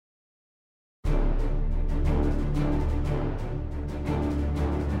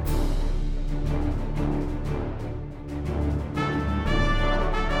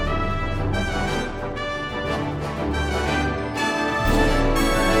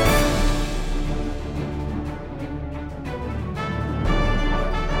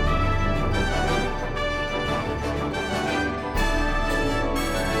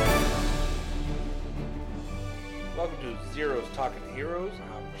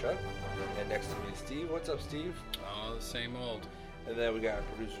Chuck. And next to me is Steve. What's up, Steve? Oh, the same old. And then we got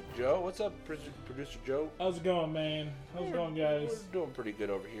producer Joe. What's up, producer Joe? How's it going, man? How's it going, guys? We're doing pretty good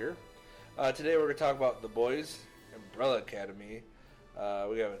over here. Today we're going to talk about The Boys, Umbrella Academy.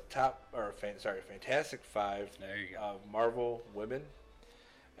 We have a Fantastic Five There you go. of Marvel women.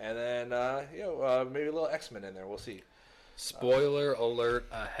 And then, maybe a little X-Men in there. We'll see. Spoiler alert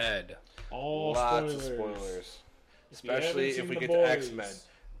ahead. All Lots spoilers. of spoilers. If you Especially haven't if we seen get The to Boys. X-Men.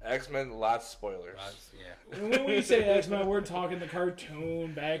 X-Men, lots of spoilers. Yeah. When we say X-Men, we're talking the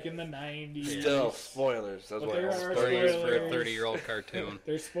cartoon back in the 90s. Still, spoilers. That's But what there it's are Spoilers spoilers. for a Spoilers. 30-year-old cartoon.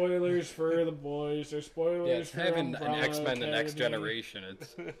 There's spoilers for The Boys. There's spoilers Yeah, it's for having an Umbrella X-Men the next Academy. generation.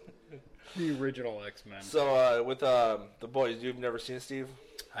 It's the original X-Men. So, with The Boys, you've never seen it, Steve?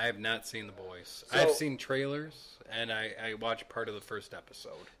 I have not seen The Boys. So- I've seen trailers, and I watched part of the first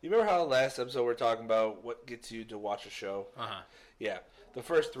episode. You remember how last episode we're talking about what gets you to watch a show? Uh-huh. Yeah. The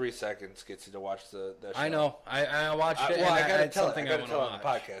first 3 seconds gets you to watch the show. I know. I watched it, I and gotta it's tell it. I something gotta want tell to it on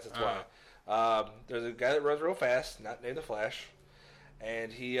watch. the podcast. That's why. There's a guy that runs real fast, not named the Flash,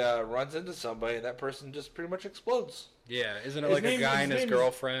 and he runs into somebody, and that person just pretty much explodes. Yeah, isn't it His like name- a guy his and his name is-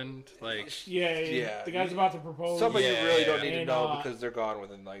 girlfriend? Like, Yeah. The guy's about to propose. Somebody Yeah, you really yeah. don't need to And, know because they're gone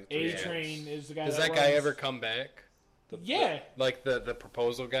within like 3 minutes. A-Train is the guy does that that guy runs- ever come back? Yeah. Like the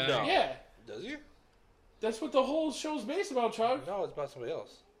proposal guy? No. Yeah. Does he? That's what the whole show's based about, Chuck. No, it's about somebody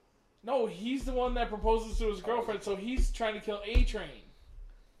else. No, he's the one that proposes to his girlfriend, so he's trying to kill A-Train.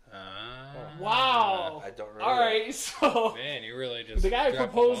 Wow. I don't remember. All right, so Man, you really just the guy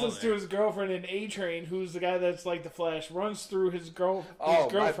dropped proposes the to ball his girlfriend in A-Train, who's the guy that's like the Flash, runs through his girlfriend. Oh,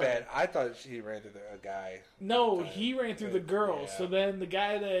 my bad. I thought he ran through a guy. No, he ran through the girl. Yeah. So then the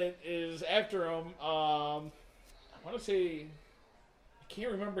guy that is after him, I want to say, I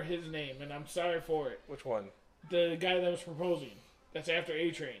can't remember his name, and I'm sorry for it. Which one? The guy that was proposing. That's after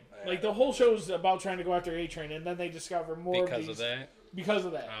A-Train. Yeah. Like, the whole show's about trying to go after A-Train, and then they discover more because of of these... that. Because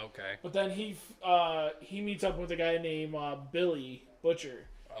of that. Oh, okay. But then he meets up with a guy named Billy Butcher,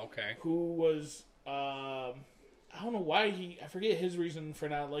 Okay. who was I don't know why I forget his reason for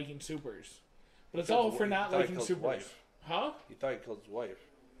not liking supers, but it's all for not liking his supers. wife. Huh? He thought he killed his wife.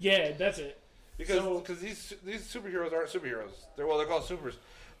 Yeah, that's it. Because these superheroes aren't superheroes. They're called supers.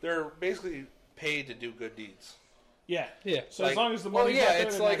 They're basically paid to do good deeds. Yeah. Yeah. So Like- as long as the well, money's yeah, out there,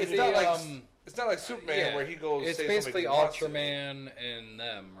 it's they're like not It's gonna not do like it. it's not like Superman Yeah. where he goes. It's say basically something he wants to. Ultraman and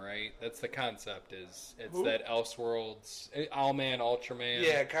them, right? That's the concept. It's Who? that Elseworlds, Allman, Ultraman.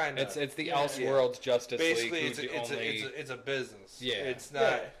 Yeah, kind of. It's the Yeah. Elseworlds Justice Basically, League. it's who do only. it's a business. Yeah. It's not.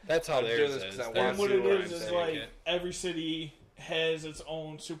 Yeah. That's how I'm doing theirs this is. 'cause I Theirs want And what to, it what is I'm saying. like every city has its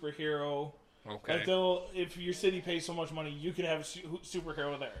own superhero. Okay. Like if your city pays so much money, you can have a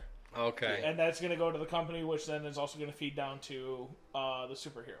superhero there. Okay. And that's going to go to the company, which then is also going to feed down to the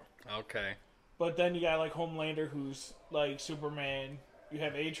superhero. Okay. But then you got like Homelander, who's like Superman. You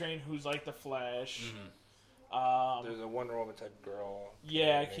have A-Train, who's like the Flash. There's a Wonder Woman type girl.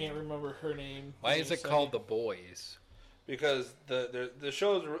 Yeah, I can't remember her name. Why is it called The Boys? Because the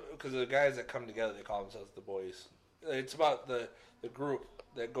shows, because the guys that come together, they call themselves the Boys. It's about the group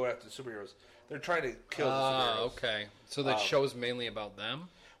that go after the superheroes. They're trying to kill the superheroes. Okay. So the show's mainly about them?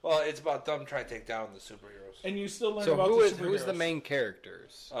 Well, it's about them trying to take down the superheroes. And you still learn So about who's the the superheroes. main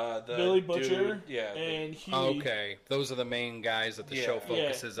characters? The Billy Butcher, dude, yeah, and he. Okay. Those are the main guys that the Yeah. show Yeah.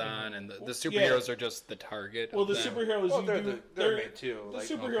 focuses on, and the superheroes are just the target. Well, of the them. superheroes, well, you they're main too. The Like,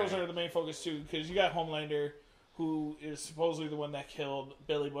 superheroes okay. are the main focus too, because you got Homelander, who is supposedly the one that killed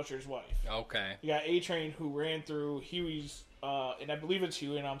Billy Butcher's wife. Okay. You got A-Train, who ran through Huey's, and I believe it's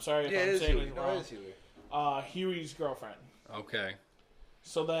Huey, and I'm sorry if yeah, it I'm is saying Huey. it No, wrong. it is Huey. Huey's girlfriend. Okay.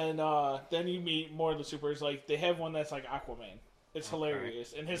 So then you meet more of the supers. Like, they have one that's like Aquaman. It's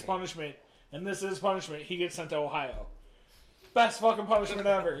hilarious. And his punishment, and this is punishment, he gets sent to Ohio. Best fucking punishment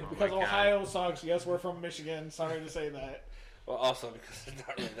ever. Because God. Ohio sucks. Yes, we're from Michigan. Sorry to say that. Well, also because there's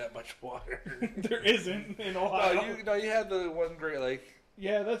not really that much water. There isn't in Ohio. you had the one Great Lake,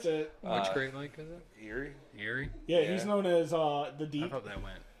 Yeah, that's it. Which Great Lake is it? Erie. Erie? Yeah, Yeah. he's known as the I Deep. thought that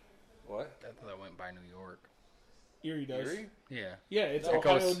went. What? I thought that went by New York. Erie does. Erie? Yeah. Yeah, it's No, it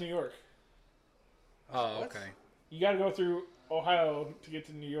Ohio, goes- New York. Oh, What? okay. You got to go through Ohio to get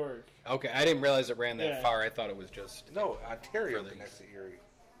to New York. Okay, I didn't realize it ran that Yeah. far. I thought it was just. No, Ontario Further connects to Erie.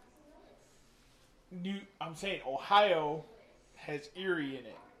 I'm saying Ohio has Erie in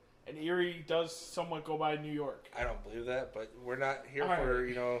it, and Erie does somewhat go by New York. I don't believe that, but we're not here All for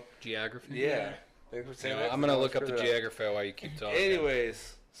right. Geography? Yeah. Thanks for saying that. I'm going to look up the Screw that. geography while you keep talking.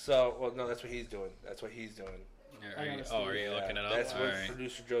 Anyways, so no, that's what he's doing. That's what he's doing. Are you, gotta see are you Yeah, looking it up? that's All what right.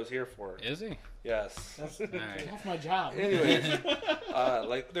 producer Joe's here for. Is he? Yes. That's, All right. that's my job. Anyways,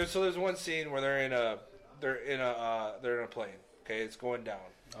 like there's one scene where they're in a plane. Okay, it's going down.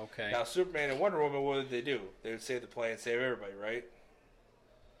 Okay. Now Superman and Wonder Woman, what would they do? They would save the plane, save everybody, right?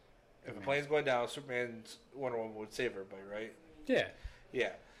 If the plane's going down, Superman and Wonder Woman would save everybody, right? Yeah.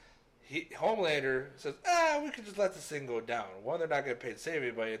 Yeah. Homelander says, we could just let this thing go down. One, they're not going to pay to save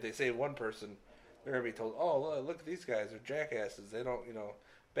anybody. If they save one person, they're going to be told, oh, look at these guys. They're jackasses. They don't,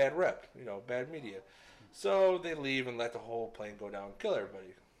 bad rep, bad media. So they leave and let the whole plane go down and kill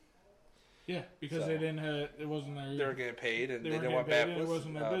everybody. Yeah, because So- they didn't have, it wasn't their... They were getting paid, and They they weren't didn't want getting bad paid, and it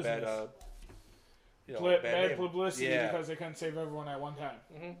wasn't their business. Bad name. publicity Yeah. because they couldn't save everyone at one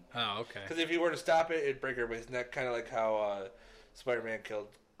time. Oh, okay. Because if you were to stop it, it'd break everybody's neck, kind of like how Spider-Man killed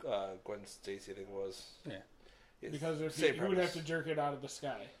Gwen Stacy, I think it was. Yeah. It's Because if same you would premise. have to jerk it out of the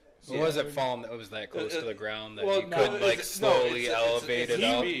sky. So was it falling? It was that close to the ground that you could like slowly elevate it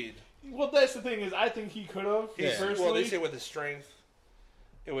up. Speed. Well, that's the thing is, I think he could have. Yeah. Personally. Well, they say with his strength,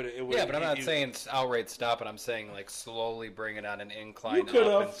 it would. Yeah, but I'm not saying outright stop it. I'm saying like slowly bring it on an incline You up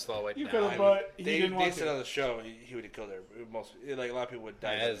could've. and slow it You down. could've, but he They didn't want said to. on the show he would have killed her. Like a lot of people would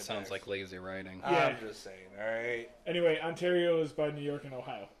die. That sounds like lazy writing. Yeah. I'm just saying. All right. Anyway, Ontario is by New York and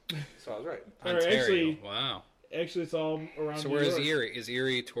Ohio. So I was right. Or Ontario. Wow. Actually, it's all around. So New where is York. Erie? Is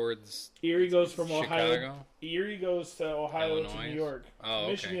Erie towards Erie goes from Ohio. Chicago? Erie goes to Ohio to Illinois? New York. Oh,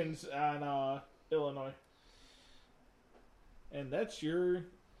 okay. Michigan's on Illinois. And that's your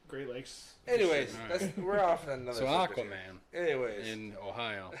Great Lakes. Anyways, All right. we're off on another. So subject here. Aquaman Anyways, in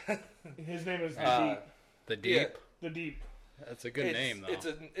Ohio. His name is Uh, The Deep. Yeah. The Deep. That's a good name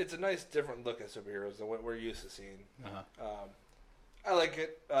though. It's a nice different look at superheroes than what we're used to seeing. Uh-huh. I like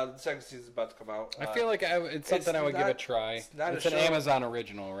it. The second season's about to come out. I feel like it's something I would give a not- try. it's not a It's an show. Amazon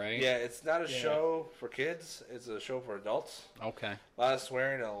original, right? Yeah, it's not a Yeah. show for kids. It's a show for adults. Okay. A lot of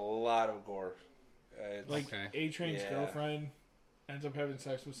swearing and a lot of gore. Like Okay. A-Train's Yeah. girlfriend ends up having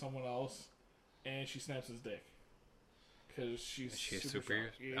sex with someone else, and she snaps his dick because she's She's super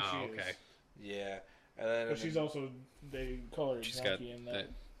super. strong. Yeah, Oh, she is. okay. yeah, and then But she's also, they call her a She's got junkie in that. that.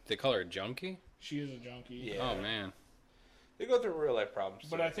 They call her a junkie. She is a junkie. Yeah. Oh man. they go through real life problems.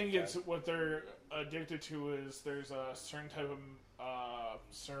 But too I at think the it's time. what they're addicted to is there's a certain type of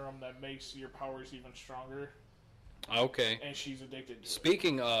serum that makes your powers even stronger, Okay. and she's addicted to it.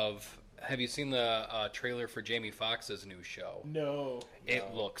 Speaking of, have you seen the trailer for Jamie Foxx's new show? No.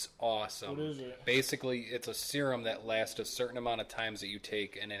 It looks awesome. What is it? Basically, it's a serum that lasts a certain amount of times that you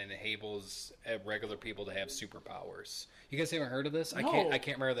take, and it enables regular people to have superpowers. You guys haven't heard of this? I No.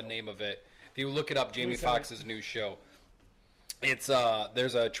 can't remember the name of it. If you look it up, Jamie What's that? Foxx's new show. It's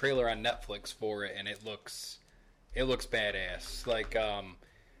there's a trailer on Netflix for it, and it looks badass. Like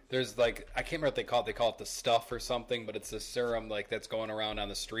there's like I can't remember what they call it. They call it the stuff or something, but it's a serum like that's going around on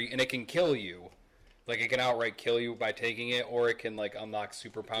the street, and it can kill you. Like it can outright kill you by taking it, or it can like unlock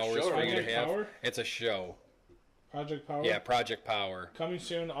superpowers show, for you to Project have. Power? It's a show. Project Power? Yeah, Project Power. Coming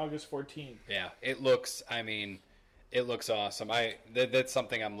soon, August 14th. Yeah, it looks. I mean, it looks awesome. That's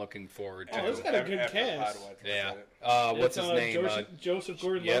something I'm looking forward to. Oh, it's got a good After the cast. pod watch, Yeah. said it. What's It's, his name? Joseph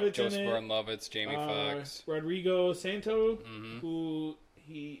Gordon-Levitt Yep, Joseph in it. Gordon-Levitt's Jamie Foxx. Rodrigo Santo, Mm-hmm. who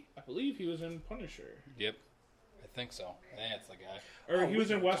I believe he was in Punisher. Yep, I think so. That's the guy. Or Oh, he we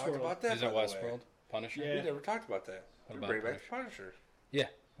was in never talked Westworld. about that, Is it by the way. Westworld? Punisher? Yeah. We never talked about that. What We about bring back Punisher. Yeah,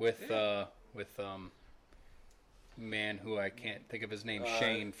 with man who I can't think of his name,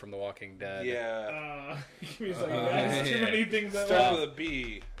 Shane from The Walking Dead. Yeah. He's like, that's too yeah. many things at Starts once. with a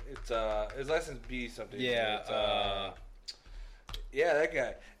B. It's his last name's B something. Yeah. It's, yeah, that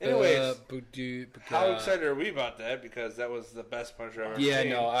guy. Anyways, how excited are we about that? Because that was the best Punisher I've ever Yeah, seen.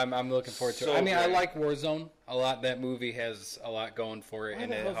 no, I'm looking forward to it. So I mean, I great. like Warzone a lot. That movie has a lot going for it, Why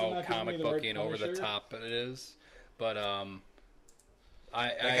and the hell's it how not giving comic me the right booky and over the Punisher? top it is. But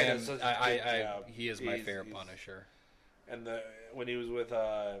guy does such a good job. he is my He's- favorite he's- Punisher. And when he was with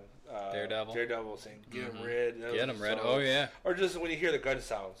Daredevil saying "Get him red," that Get was him red. so- Oh yeah. Or just when you hear the gun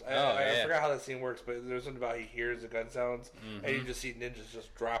sounds. I yeah. forgot how that scene works, but there's something about he hears the gun sounds, and you just see ninjas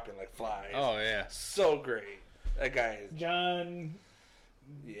just dropping like flies. Oh yeah. So great. That guy is, John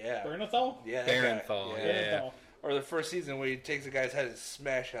yeah. Bernthal? Yeah, that guy. Barenthal, yeah. Bernthal. Or the first season where he takes a guy's head and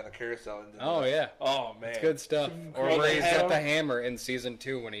smash it on the carousel. And Oh yeah. Oh, man. It's good stuff. Or Well, where they he's have- got the hammer in season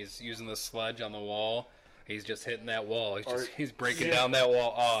 2 when he's using the sledge on the wall. He's just hitting that wall. He's breaking Yeah. down that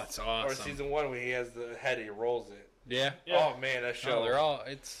wall. Oh, it's Or awesome. season 1 when he has the head and he rolls it. Yeah. Yeah. Oh, man, that No, show. they're all.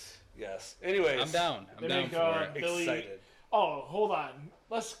 It's. Yes. Anyways. I'm down. I'm They down make, for it. Billy- Excited. Oh, hold on.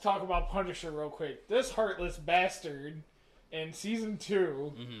 Let's talk about Punisher real quick. This heartless bastard in season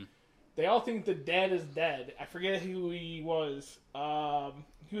 2 They all think the dad is dead. I forget who he was.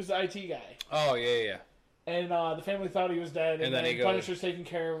 He was the IT guy. Oh, yeah. And the family thought he was dead, and then he goes- Punisher's taking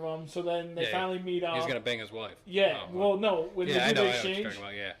care of him. So then they finally meet up. He's going to bang his wife. Yeah, Oh, well, no, when yeah, they I do know the what you're exchange, talking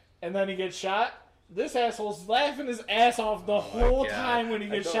about, yeah. and then he gets shot. This asshole's laughing his ass off the whole God. time when he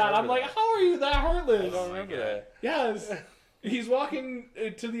I gets don't shot. I'm remember like, that. how are you that I heartless? don't remember God. that. Yes. He's walking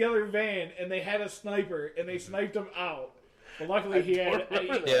to the other van, and they had a sniper, and they sniped him out. But luckily, he had.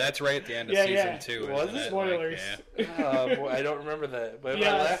 Yeah, that's right at the end of Yeah, season yeah. 2. Was isn't it? Spoilers. Boy, I don't remember that. But if I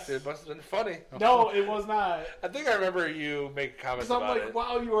Yes. laughed, it must have been funny. No, it was not. I think I remember you make comments Because I'm about like, it.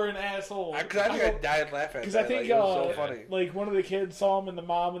 wow, you are an asshole. Because I think I died laughing. Because I at that. think Like, it was so funny. like one of the kids saw him and the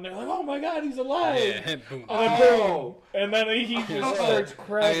mom, and they're like, "Oh my god, he's alive!" Yeah, boom. And then boom, and then he just starts I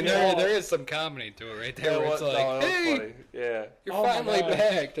cracking mean, up. there is some comedy to it right there, where it's like, that was hey, funny. Yeah. you're Oh my finally God.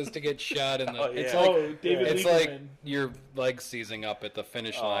 back, just to get shot in the. Oh, It's yeah. like Oh, David it's Lieberman. like your legs seizing up at the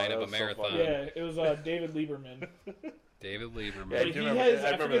finish Oh, line that of a was so marathon. funny. Yeah, it was David Lieberman. David Lieberman. Yeah, I Like, do he remember has, that. I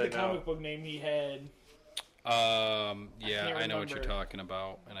I remember forget the that now. comic book name he had. Yeah, can't I know what you're remember. talking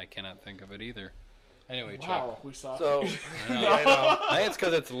about, and I cannot think of it either. Anyway, Wow, we saw. So, I know. yeah, I know. I think it's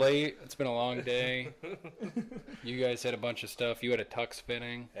because it's late. It's been a long day. You guys had a bunch of stuff. You had a tux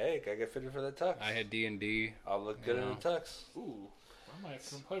fitting. Hey, gotta get fitted for that tux. I had D&D. I'll look good in know. a tux. Ooh, I might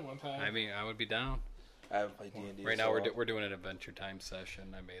come play one time. I mean, I would be down. I haven't played D&D. Right so now, long. we're doing an Adventure Time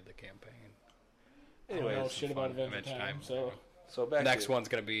session. I made the campaign. I don't know Anyways, shit about fun. Adventure Adventure Time, Time. so back Next to one's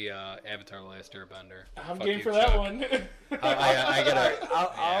gonna be Avatar: The Last Airbender. I'm Fuck game you, for that Chuck. one. I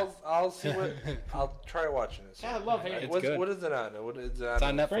gotta. I'll see what I'll try watching this. Yeah, I love it. It's good. What is it on? What is it on? It's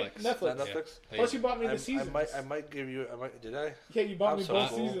on Netflix. Frank- Is it on Netflix. Netflix? Yeah. Plus, you bought me I the seasons. might give you. Did I? Yeah, you bought I'm me so both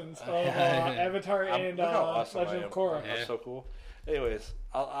cool. seasons of Avatar and look how awesome Legend I of Korra. Yeah. I'm so cool. Anyways,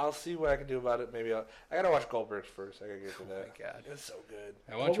 I'll see what I can do about it. Maybe I gotta watch Goldberg first. I gotta get to that. my God. It's so good.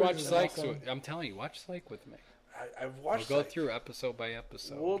 I want you to watch Goldberg's Psych. awesome. I'm telling you, watch Psych with me. I've We'll watched. go Psych. through episode by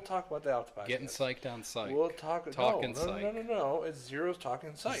episode. We'll talk about that off the podcast. Getting psyched on Psych. We'll talk. Talking no, Psych. No. It's Zero's talking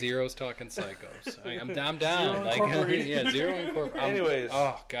Psych. Zero's talking Psychos. I'm down. Zero Like, Incorporated. yeah, Zero Incorporated. Anyways.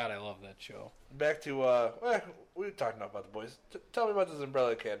 Oh God, I love that show. Back to we were talking about the boys. Tell me about this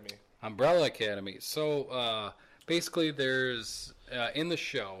Umbrella Academy. Umbrella Academy. So basically, there's in the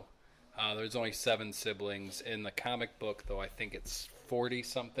show, there's only 7 siblings. In the comic book, though, I think it's 40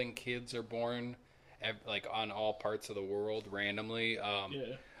 something kids are born, like on all parts of the world randomly. Yeah.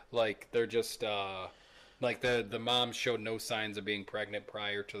 Like they're just like the mom showed no signs of being pregnant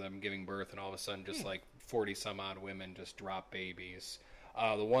prior to them giving birth, and all of a sudden, just like 40 some odd women just drop babies.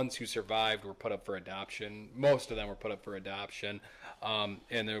 The ones who survived were put up for adoption. Most of them were put up for adoption.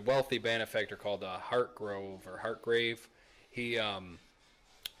 And the wealthy benefactor called Hartgrave, he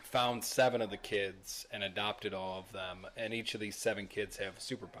found 7 of the kids and adopted all of them. And each of these 7 kids have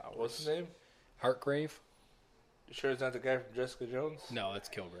superpowers. What's his name? Hartgrave? You sure it's not the guy from Jessica Jones? No, that's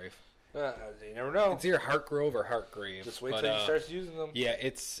Kilgrave. You never know. It's either Hartgrove or Hartgrave. Just wait but, till he starts using them. Yeah,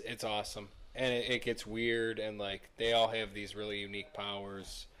 it's awesome, and it gets weird, and like they all have these really unique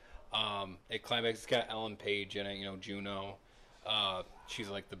powers. It climax. It's got Ellen Page in it, Juno. She's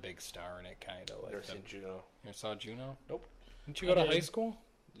like the big star in it, kind of. Like Never seen Juno. You ever saw Juno? Nope. Didn't you go to I did. high school?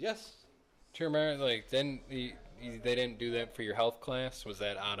 Yes. Do you remember? Like, they didn't do that for your health class? Was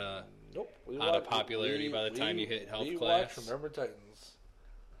that out of? Nope. Out of popularity by the time you hit health class? We Remember Titans.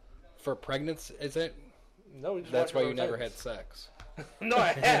 For pregnancy? Is it? No, we just That's watched why you Remember never had Titans. sex. No, I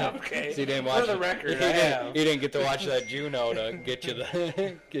have. Okay. So you didn't watch For the it. record, you I didn't, have. you didn't get to watch that Juno to get you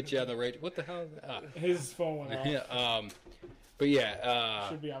get you on the radio. What the hell is that? His phone went off. Yeah, but yeah,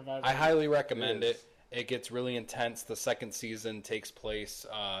 Should be on Viber. I highly recommend It is. it. It gets really intense. The second season takes place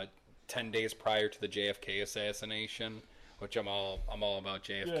 10 days prior to the JFK assassination, which I'm all about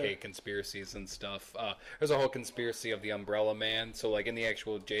JFK Yeah. conspiracies and stuff. There's a whole conspiracy of the Umbrella Man. So like in the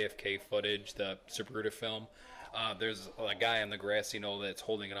actual JFK footage, the Zapruder film, there's a guy on the grassy knoll that's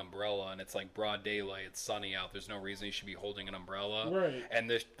holding an umbrella, and it's like broad daylight. It's sunny out. There's no reason he should be holding an umbrella. Right. And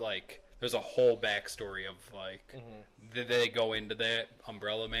there's there's a whole backstory of like they go into that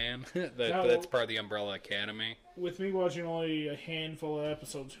Umbrella Man. That's part of the Umbrella Academy. With me watching only a handful of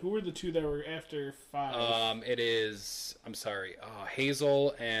episodes, who were the 2 that were after 5? It is. I'm sorry,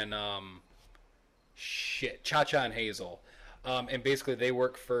 Hazel and Cha-Cha and Hazel, and basically they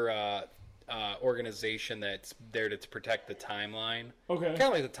work for organization that's there to protect the timeline. Okay. Kind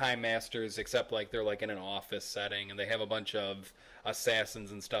of like the Time Masters, except like they're like in an office setting, and they have a bunch of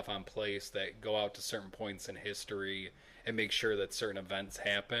assassins and stuff on place that go out to certain points in history and make sure that certain events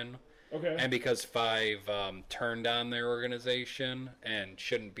happen. Okay. And because 5 turned on their organization and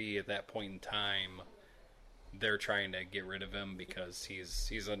shouldn't be at that point in time, they're trying to get rid of him because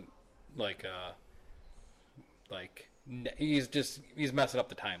he's a he's messing up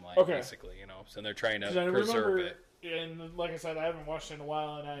the timeline, Okay. basically, so they're trying to 'Cause I preserve remember, it. and like I said, I haven't watched it in a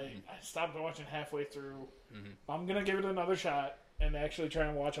while, and I stopped watching halfway through. I'm gonna give it another shot and actually try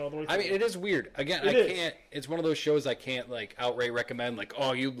and watch all the way through. I mean, it is weird. Again, it's one of those shows I can't outright recommend. Like,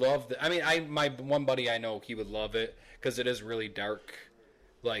 oh, you love the. I mean, my one buddy I know, he would love it because it is really dark.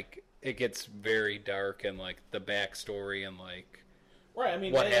 Like, it gets very dark, and the backstory and right. I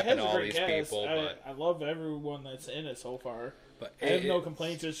mean, what it happened has to a all great these cast. people. But I love everyone that's in it so far. But I have no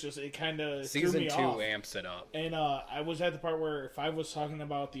complaints. It's just it kind of threw me season 2 off. amps it up. And I was at the part where Five was talking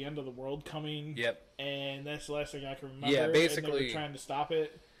about the end of the world coming. Yep. And that's the last thing I can remember. Yeah, and basically they were trying to stop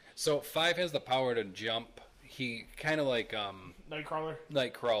it. So 5 has the power to jump. He kind of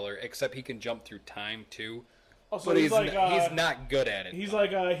Nightcrawler, except he can jump through time too. Also, But he's he's not good at it. He's though.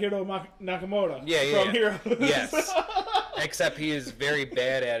 like Hiro Nakamoto Yeah, from Heroes. Yes. Except he is very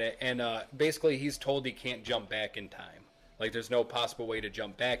bad at it, and basically he's told he can't jump back in time. There's no possible way to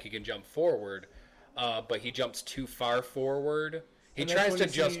jump back. He can jump forward, but he jumps too far forward. He tries to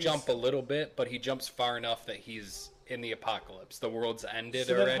just jump a little bit, but he jumps far enough that he's in the apocalypse. The world's ended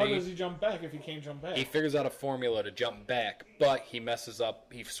So then already. how does he jump back if he can't jump back? He figures out a formula to jump back, but he messes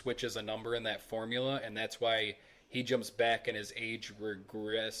up. He switches a number in that formula, and that's why he jumps back and his age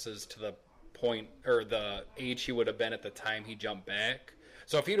regresses to the point, or the age he would have been at the time he jumped back.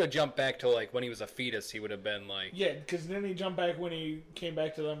 So if he would have jumped back to when he was a fetus, he would have been Yeah, because then he jumped back when he came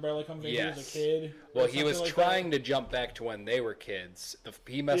back to the Umbrella Company. Yes. He was a kid. Well, he was trying to jump back to when they were kids.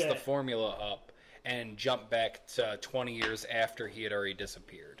 He messed the formula up and jumped back to 20 years after he had already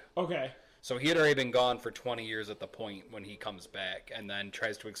disappeared. Okay. So he had already been gone for 20 years at the point when he comes back, and then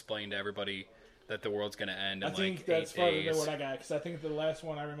tries to explain to everybody that the world's going to end in I think 8 that's days. farther than what I got, because I think the last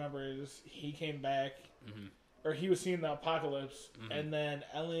one I remember is he came back, or he was seeing the apocalypse, and then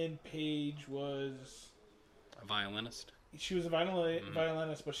Ellen Page was... A violinist? She was a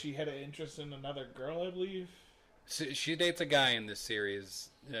violinist, but she had an interest in another girl, I believe. She dates a guy in this series.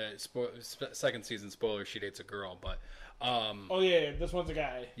 Second season spoiler, she dates a girl, but... oh, yeah, this one's a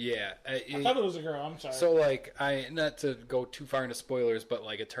guy. Yeah. I thought it was a girl, I'm sorry. So, not to go too far into spoilers, but,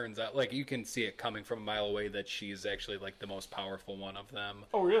 it turns out, you can see it coming from a mile away that she's actually, the most powerful one of them.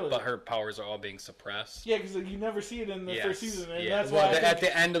 Oh, really? But her powers are all being suppressed. Yeah, because you never see it in the first season, and Yeah. that's why at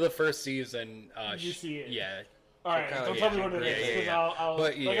the end of the first season... you see it. Yeah. All right, don't tell me what it is, because I'll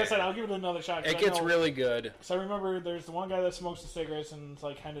But, like I said, I'll give it another shot. It gets really good. So I remember there's the one guy that smokes the cigarettes and is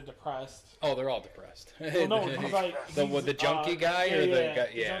kind of depressed. Oh, they're all depressed. Well, no, he's the junkie guy, or the guy?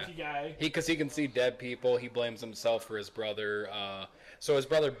 The junkie guy. Because he can see dead people. He blames himself for his brother. So his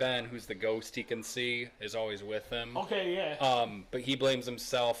brother Ben, who's the ghost he can see, is always with him. Okay, yeah. But he blames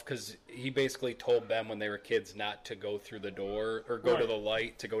himself because he basically told Ben when they were kids not to go through the door or go to the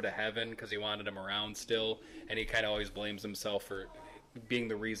light to go to heaven because he wanted him around still, and he kind of always blames himself for being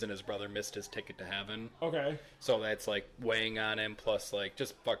the reason his brother missed his ticket to heaven. Okay. So that's weighing on him, plus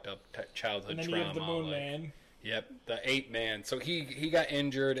just fucked up childhood and then trauma. You have the Moon Man. Yep, the 8 Man. So he got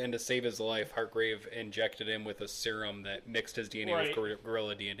injured, and to save his life, Hargrave injected him with a serum that mixed his DNA with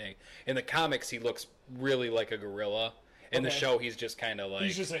gorilla DNA. In the comics, he looks really like a gorilla. In the show, he's just kind of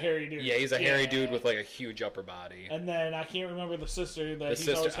he's just a hairy dude. Yeah, he's a hairy dude with a huge upper body. And then I can't remember the sister that he's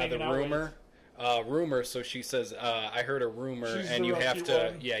always hanging out rumor. with. Rumor. So she says, I heard a rumor, She's and the you real have cute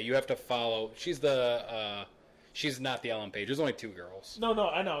to, one. you have to follow. She's the. She's not the Ellen Page. There's only 2 girls. No,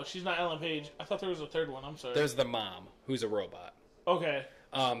 I know. She's not Ellen Page. I thought there was a third one. I'm sorry. There's the mom, who's a robot. Okay.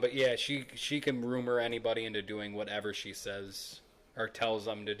 But yeah, she can rumor anybody into doing whatever she says or tells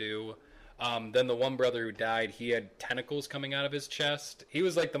them to do. Then the one brother who died, he had tentacles coming out of his chest. He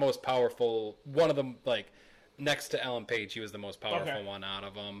was the most powerful, one of them, next to Ellen Page, he was the most powerful one out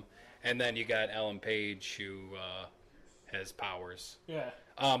of them. And then you got Ellen Page, who has powers. Yeah.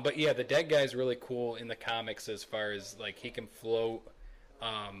 But yeah, the dead guy's really cool in the comics as far as he can float,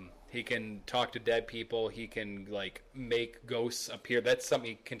 he can talk to dead people, he can make ghosts appear. That's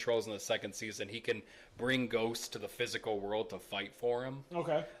something he controls in the second season. He can bring ghosts to the physical world to fight for him.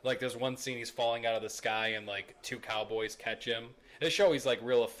 Okay. There's one scene he's falling out of the sky and 2 cowboys catch him. They show he's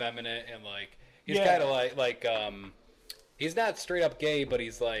real effeminate and he's kind of he's not straight up gay, but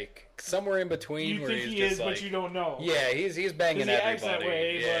he's somewhere in between. You where think he's he just is, but you don't know. Yeah, he's banging he acts everybody. that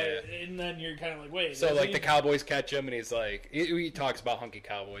way, yeah. but, and then you're kind of wait. So the cowboys catch him, and he's he talks about hunky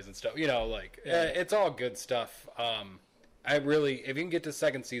cowboys and stuff. It's all good stuff. I really, if you can get to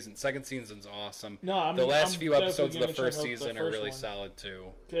second season's awesome. No, the last I'm few episodes of the definitely first gonna check out season the are first really one. solid too.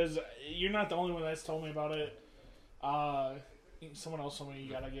 Because you're not the only one that's told me about it. someone else told me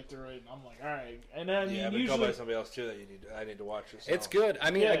you gotta get through it, and I'm like, all right. And then Yeah, I've been told by somebody else too that I need to watch it. So. It's good.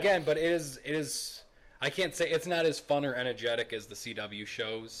 I mean, Yeah. again, but it is. I can't say it's not as fun or energetic as the CW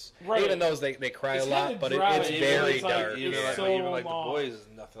shows. Right. Even though they cry It's a lot, kinda but dry. it's Even very it's like- dark. Even It's like, so even like long. The Boys is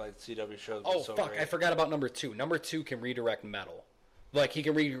nothing like CW shows. Oh but so fuck! great. I forgot about number 2. Number 2 can redirect metal. Like he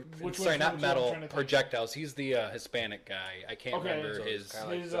can Which sorry, one's not number 2? I'm metal, trying to think. projectials. He's the Hispanic guy. I can't Okay. remember So his it's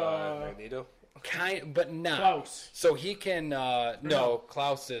kind of his, like Magneto. but not. Klaus. So he can no,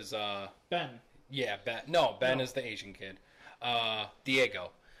 Klaus is Ben. yeah, Ben. No, Ben No. is the Asian kid.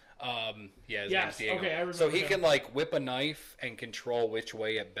 Diego. Yeah, his Yes, name's Diego. okay, I remember so he him. can like whip a knife and control which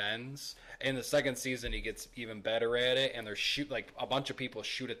way it bends. In the second season, he gets even better at it, and like a bunch of people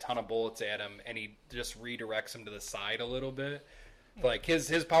shoot a ton of bullets at him, and he just redirects them to the side a little bit. Like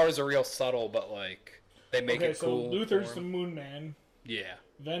his powers are real subtle, but like they make Okay, it so cool. Luther's for the him. Moon Man. Yeah.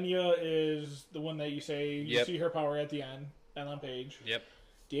 Venya is the one that you say you Yep. see her power at the end. Ellen Page. Yep.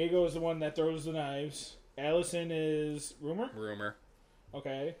 Diego is the one that throws the knives. Allison is Rumor.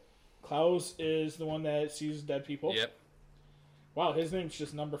 Okay. Klaus is the one that sees dead people. Yep. Wow, his name's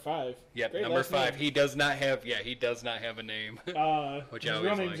just number 5. Yep. Great Number last 5. name. He does not have. Yeah, he does not have a name. Which his I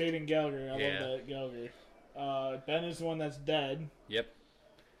real always name's liked. Aiden Gallagher. I Yeah. love that Gallagher. Ben is the one that's dead. Yep.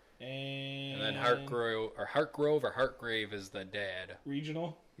 And And then Hartgrave is the dad.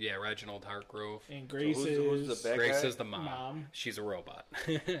 Regional. Yeah, Reginald Hartgrove. And Grace who's is the bad Grace guy? is the mom. Mom. She's a robot.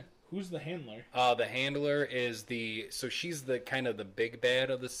 Who's the handler? The handler is so she's the kind of the big bad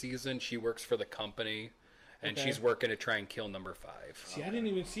of the season. She works for the company, and Okay. she's working to try and kill number 5. See, I didn't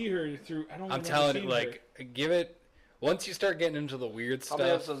even see her through. I don't. I'm remember telling you, seeing like, give it. Once you start getting into the weird How many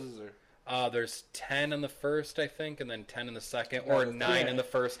stuff, episodes is there? there's 10 in the first, I think, and then 10 in the second, or Yeah. 9 in the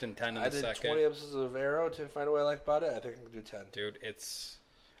first and 10 in I the did second. 20 episodes of Arrow to find out what I like about it. I think I can do 10. Dude, it's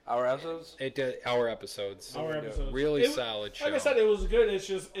Hour episodes? it did hour episodes. Our episodes. Really It- solid show. Like I said, it was good. It's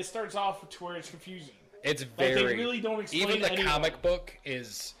just it starts off to where it's confusing. It's Like very they really don't explain even the anyone. comic book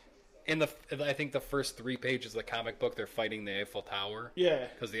is in the I think the first 3 pages of the comic book they're fighting the Eiffel Tower Yeah.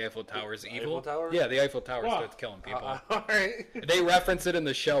 because the Eiffel Tower is evil. Eiffel Tower? Yeah, the Eiffel Tower Wow. starts killing people. All right. They reference it in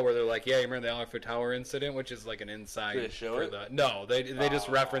the show where they're like, "Yeah, you remember the Eiffel Tower incident?" Which is like an inside Did they show for it? the no, they just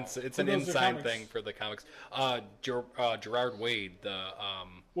reference it. It's Who an does their inside comics? thing for the comics. Gerard Wade, the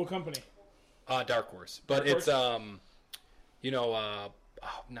What company? Dark Horse, but Dark it's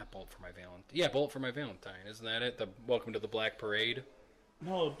not Bullet for My Valentine. Yeah, Bullet for My Valentine, isn't that it? The Welcome to the Black Parade.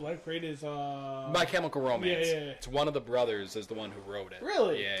 No, Black Parade is My Chemical Romance. Yeah. It's one of the brothers is the one who wrote it.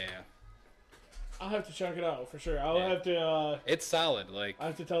 Really? Yeah. I'll have to check it out for sure. I'll Yeah. have to. It's solid. Like, I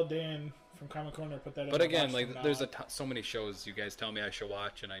have to tell Dan from Comic Corner to put that. in but my again, box like, from now there's on. so many shows you guys tell me I should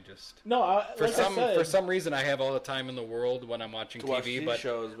watch, and I just No, for like I said, for some reason I have all the time in the world when I'm watching To watch TV, these but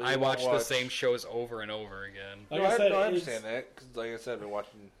shows, but I you won't watch the watch- same shows over and over again. Like no, I said, I it's- understand that because, like I said, I've been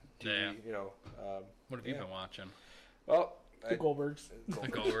watching TV. Yeah. You know, What have you Yeah. been watching? well, the Goldbergs. The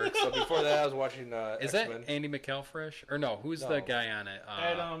Goldbergs. So before that, I was watching Is X-Men. that Andy McElfresh? Or no? Who's the No. guy on it?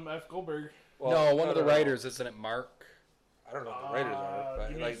 Adam F. Goldberg. Well, no, one I of the don't know. writers, isn't it Mark? I don't know who the writers are, give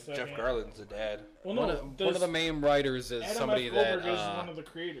but me a like Jeff second. Garland's the dad. Well, One no, of the main writers is Adam somebody F. that Goldberg is one of the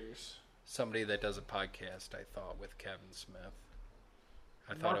creators. somebody that does a podcast. I thought with Kevin Smith.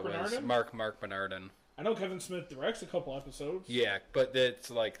 I Mark thought it was Bernardin? Mark Bernardin. I know Kevin Smith directs a couple episodes. Yeah, but that's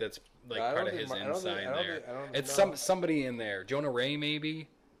like I part don't of think his Mar- I don't think- inside I don't there. think- I don't It's know. somebody in there. Jonah Ray maybe.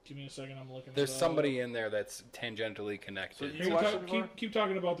 Give me a second. I'm looking. There's it up. somebody in there that's tangentially connected. So Here, you watched it before? keep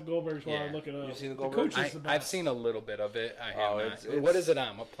talking about the Goldbergs while I Yeah. look it up. You seen the coach Goldbergs? is the best. I've seen a little bit of it. I have Oh, not. it's- What is it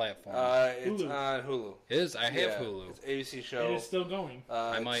on? What platform? It's Hulu. on Hulu. it is. I have Yeah, Hulu. It's ABC It show. is still going.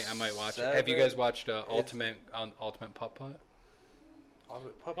 I might watch it. Have you guys watched Ultimate Putt Putt?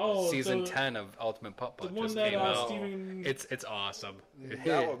 Oh, Season the- 10 of Ultimate Putt The Putt one just that came out. Steven. It's awesome.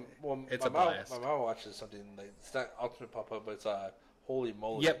 It's a blast. My mom watches something like it's not Ultimate Pop-Up, but it's Holy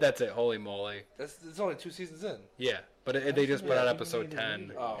Moly. Yep, that's it. Holy moly. It's only 2 seasons in. Yeah, but they just put out Yeah. episode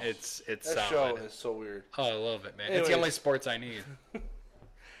 10. Oh. It's That solid. show is so weird. Oh, I love it, man. It's Anyways. the only sports I need.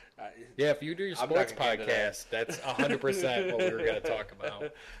 Yeah, if you do your I'm not sports gonna get into that. podcast, that's 100% what we were going to talk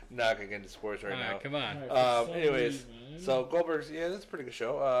about. Not gonna get into sports right All now. right, come on. Alright, for some Anyways, reason- so Goldberg's, yeah, that's a pretty good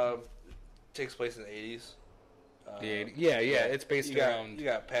show. Takes place in the 80s. Yeah, it's based you got, around. You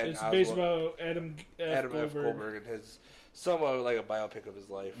got Patton It's based Oswalt, about Adam F. Goldberg and his somewhat like a biopic of his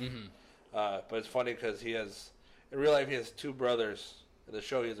life. Mhm. But it's funny because he has, in real life, he has 2 brothers. In the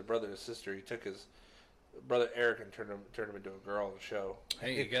show, he has a brother and a sister. He took his brother Eric and turned him into a girl in the show.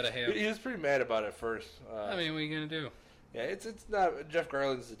 Hey, you gotta have. He was pretty mad about it at first. I mean, what are you gonna do? Yeah, it's not. Jeff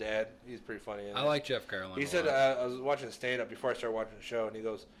Garland's the dad. He's pretty funny. I like Jeff Garland. He a said lot. I was watching the stand up before I started watching the show, and he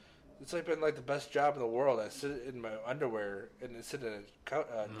goes, It's like been like the best job in the world. I sit in my underwear and sit in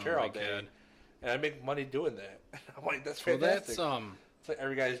a chair all day, God. and I make money doing that. I'm like, that's Well, fantastic. that's It's like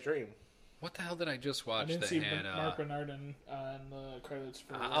every guy's dream. what the hell did I just watch I didn't that see had? Mark Bernard on the credits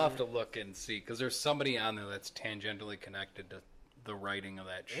for. I'll have to look and see because there's somebody on there that's tangentially connected to the writing of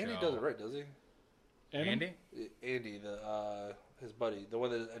that show. Andy does it right, does he? Adam? Andy? Andy, his buddy, the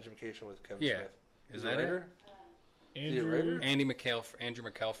one that did education with Kevin Yeah. Smith. Is He's that a it? writer? Andrew Andrew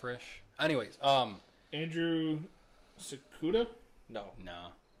McElfresh. Anyways, Andrew Sakuda. No. no.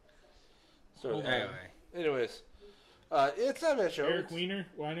 So, Hold on. Anyway, anyways, it's not a bad show. Eric Weiner.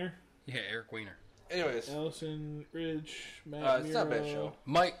 yeah, Eric Weiner. Anyways, Allison Ridge. Matt it's not a bad Mira. show.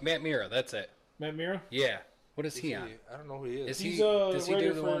 Matt Mira, that's it. Matt Mira. Yeah. What is he on? I don't know who he is. Is He's he? a Does he writer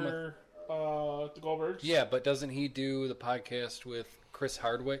do the one with? for the Goldbergs. Yeah, but doesn't he do the podcast with Chris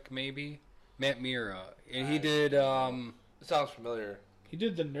Hardwick? Maybe Matt Mira, and he did It sounds familiar. He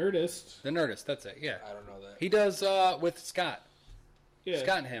did the Nerdist. the Nerdist. That's it. Yeah, I don't know that. he does with Scott. Yeah.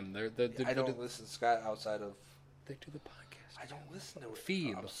 Scott and him. They're I don't listen to Scott outside of. They do the podcast. I don't listen to it.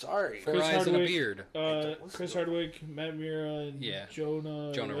 Feed. I'm sorry. Four Chris eyes and a Hardwick. beard. Chris Hardwick, Matt Mira, and Yeah.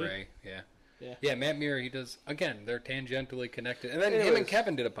 Jonah Ray. Yeah. Yeah. Yeah, Matt Mira. He does again. They're tangentially connected, and then him Anyways. and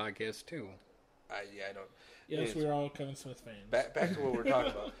Kevin did a podcast too. I don't. Yes, we're all Kevin Smith fans. Back to what we're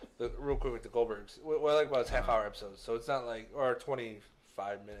talking about. Real quick with the Goldbergs. What I like about it's half-hour episodes, so it's not like or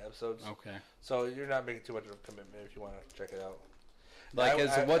 25-minute episodes. Okay. So you're not making too much of a commitment if you want to check it out. Like,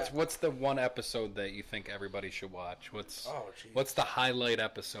 I- what's the one episode that you think everybody should watch? What's Oh, geez. what's the highlight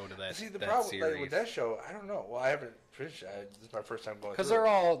episode of that? See, the that problem series? with that show, I don't know. Well, I haven't finished it. This is my first time going Because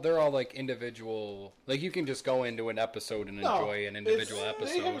through they're all like individual. Like you can just go into an episode and enjoy an individual They have a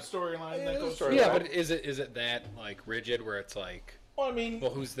episode. storyline Yeah, that it's a goes storyline. through. Yeah, but is it that like rigid where it's like, Well, I mean,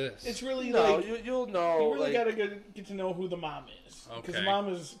 well, who's this? it's really No, like you'll know. you really like, gotta get to know who the mom is, because the Okay. mom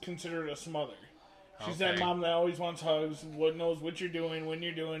is considered a smother. She's that Okay. mom that always wants hugs, what knows what you're doing when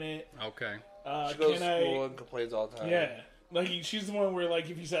you're doing it. Okay. she goes to Can school I? and complains all the time. Yeah, like she's the one where like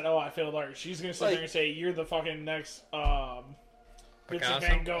if you said, "Oh, I failed art," she's gonna sit Like- there and say, "You're the fucking next Picasso? Vincent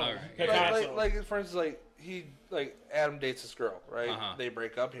Van Gogh." All right, yeah. Picasso. Like for instance, Adam dates this girl, right? Uh-huh. They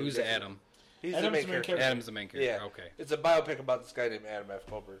break up. Who's Adam? He's Adam's the main the main character. character. Adam's the main character. Yeah. Okay. It's a biopic about this guy named Adam F.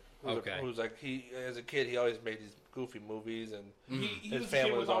 Goldberg. Okay. Who's like he as a kid he always made these goofy movies and he His was a family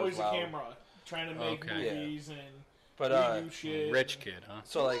kid was with always a loud. camera, trying to make Okay. movies and but redo shit. Rich kid, huh?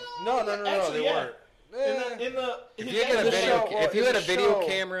 so like no Actually, they yeah. weren't. In the If his you had a the video, show- if you in had a the video show-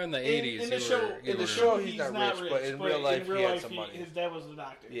 camera in the '80s, in the you show, were, in the were- show, he's not rich, but in real life, in he had some money. His dad was a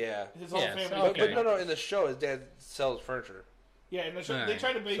doctor. Yeah. His whole Yes, family. okay. was But no, in the show, his dad sells furniture. Yeah, in the show, they Alright.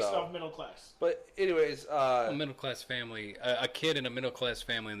 try to base it So- off middle class. But anyways, a middle class family. A kid in a middle class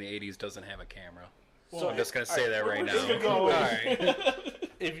family in the '80s doesn't have a camera. so I'm just gonna say that right We're now. just gonna go All away. right.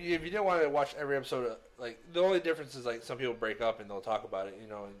 if you didn't want to watch every episode, like the only difference is like some people break up and they'll talk about it,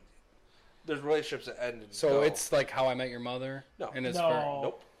 And there's relationships that end. And So go. it's like How I Met Your Mother. No. And it's No.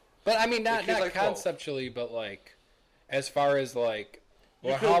 nope. But I mean, not kid's like 12. conceptually, but like as far as like. You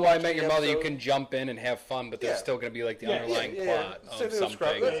Well, could How I watch Met the Your Mother, you episode- can jump in and have fun, but there's Yeah. still going to be like the Yeah, underlying yeah. plot Same of thing with something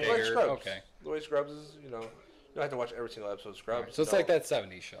Scrubs. Like bigger. Scrubs. Okay. The way Scrubs is, you don't have to watch every single episode of Scrubs. So it's like that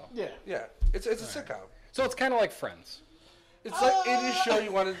 '70s show. Yeah. Yeah, it's a sitcom. So it's kind of like Friends. It's like any show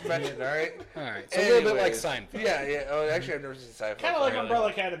you wanted to mention, all right? All right. So a little bit like Anyways. Seinfeld. Yeah. Oh, actually, I've never seen Seinfeld. Kind of like Really? Umbrella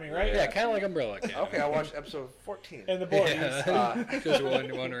Academy, right? Yeah, kind of like Umbrella Academy. Okay, I watched episode 14. And the boys. Yeah. Just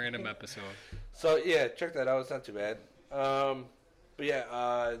one random episode. So yeah, check that out. It's not too bad. But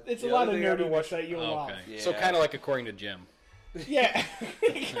yeah, It's a the lot other of thing I've been nerdiness watching- that you'll love. Okay. So Yeah. kind of like According to Jim. Yeah.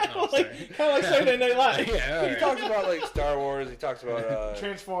 kind Oh, of like Saturday Night Live. Yeah. All He right. talks about like Star Wars. He talks about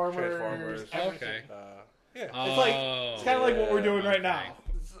Transformers. Transformers. everything. Okay. yeah. It's like it's kind of like what we're doing right now.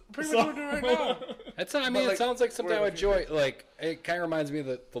 It's pretty much what we're doing right now. That's not, I But, mean, like, it sounds like something I we're would in the enjoy. Like, it kind of reminds me of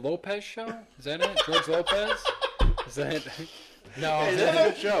the Lopez show. Is that it? George Lopez? Is that? No. Hey, It's that's a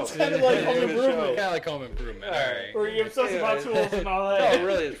good show. It's kind of like Home Good Improvement, show. kind of like Home Improvement. All right. where you obsess about Anyway. tools and all that. No,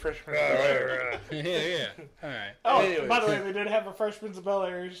 really, it's Fresh Prince of Bel-Air. Yeah. All right. Oh, Anyways. by the way, they did have a Fresh Prince of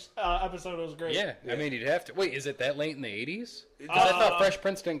Bel-Air episode. It was great. Yeah. I mean, you'd have to. Wait, is it that late in the 80s? It Because I talks- thought Fresh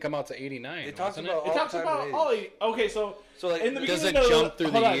Prince didn't come out to 89. It talks wasn't about it? It talks all-time about age. all. Okay, so So like, in the Does beginning, it of jump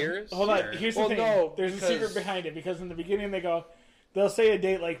through hold the on, years, Hold or- on. Here's the Well, thing. no, There's a because- secret behind it because in the beginning they'll say a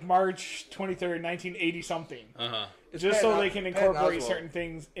date like March 23rd, 1980 something, Uh-huh. just so they can Patton incorporate Oswalt. certain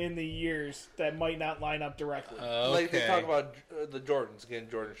things in the years that might not line up directly. Okay. Like they talk about the Jordans, getting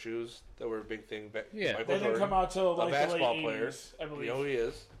Jordan shoes that were a big thing back. Yeah. Michael They didn't Jordan, come out till a like the late basketball 80s, player. I believe. You know who he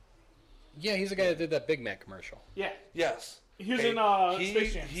is? Yeah, he's the guy that did that Big Mac commercial. Yeah, Yes. He was Okay? in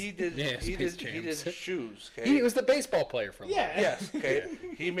Space Jam. He did. Yeah, he Space did. He Jams. did shoes. Okay. He was the baseball player for a while. Yeah. Yes. Okay.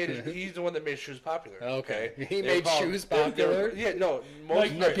 He made it. He's the one that made shoes popular. Okay. He They made call- shoes they- popular? Yeah. No. Most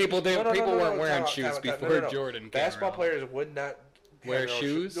Like- No, people didn't. People weren't wearing time out, shoes time out, time out. before No. Jordan came Basketball around. players would not Wear have their own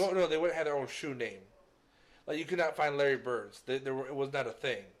shoes? No, they wouldn't have their own shoe name. Like you could not find Larry Bird's. It was not a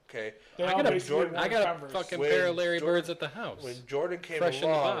thing. Okay. They I all got a basically Jordan- wore I got a Converse. fucking When pair of Larry Jordan- Birds at the house. When Jordan came Fresh in the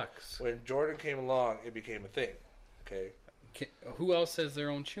along, box. when Jordan came along, it became a thing. Okay. Who else has their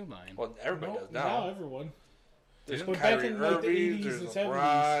own shoe line? Well, everybody No, does now now. everyone. There's But back Kyrie in, like, the Irving, 80s there's and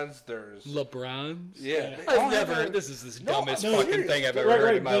LeBrons, there's LeBron's? yeah. they I've all have Never. their- This is the No, dumbest no, fucking serious. thing I've ever Right,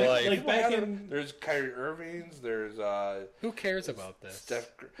 heard in my but, life. like, People back have in- there's Kyrie Irving's, there's Who cares about this? Steph.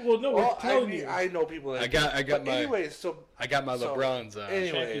 Well, no, we're Well, telling you. I know people that I got but my- anyways, so I got my So, LeBron's. anyway,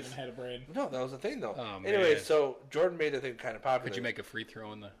 Shaq anyways. even had a brand. no, that was the thing though. Oh, man. Anyway, so Jordan made the thing kind of popular. Could you make a free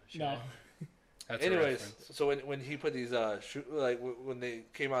throw in the shoe? No. That's a Anyways, reference. so when he put these when they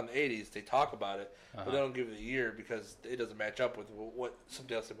came out in the '80s, they talk about it, but they don't give it a year because it doesn't match up with what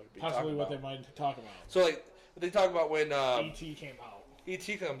something else they might be Possibly talking what about. they might talk about. So like they talk about when E.T. came out.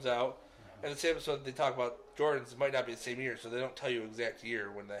 E.T. comes out, and the same episode they talk about Jordan's might not be the same year, so they don't tell you exact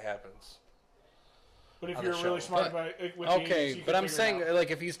year when that happens. But if On you're the really show. smart But- about it, with the 80s, Okay, you but can I'm figure saying, it out. like,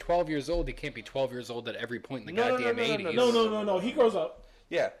 if he's 12 years old, he can't be 12 years old at every point in the No, no, goddamn no, no, 80s. No. He grows up.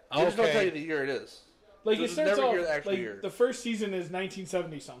 Yeah, they just don't Okay. tell you the year it is. Like So it it's starts never off your actual like year. the first season is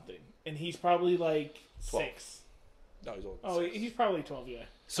 1970 something, and he's probably like 12. 6. No, he's old. Oh, he's probably 12. Yeah.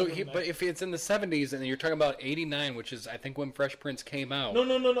 So, Something like but if it's in the 70s and you're talking about 89, which is, I think, when Fresh Prince came out. No.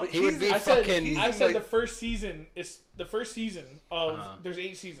 But He would be I said, fucking. I said like- the first season is the first season of. There's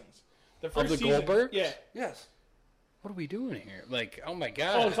 8 seasons. The first the season, Goldbergs? Yeah. Yes. What are we doing here? Like, oh my Oh,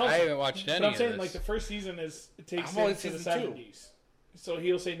 god, it's also- I haven't watched any But I'm of saying this. like the first season it takes I'm only into the season 2. 70s. So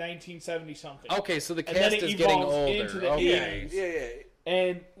he'll say 1970 something. Okay, so the And then cast it is getting evolves older. into the Okay. 80s. Yeah.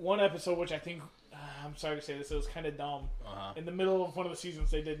 And one episode, which I think, I'm sorry to say this, it was kind of dumb. Uh-huh. In the middle of one of the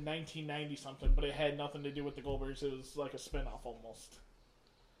seasons, they did 1990 something, but it had nothing to do with the Goldbergs. It was like a spin-off almost.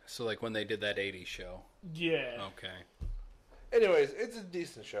 So, like, when they did that 80s show. Yeah. Okay. Anyways, it's a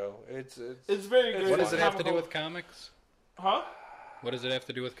decent show. It's It's very good. What does it have to do Comical- with comics? Huh? What does it have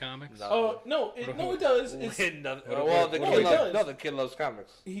to do with comics? No. Oh, no, it does. It's, well, the what kid he loves, does. no, the kid loves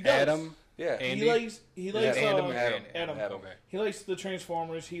comics. he does. Adam? Yeah. Andy? He likes Adam. Okay. he likes the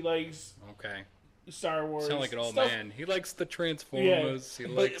Transformers. He likes Okay. Star Wars. Sound like an old stuff. man. He likes the Transformers. He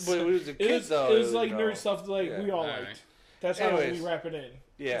But, likes. but when he was a kid, though, It was like you nerd know, stuff like yeah. we all Alright. liked. That's how Anyways. we wrap it in.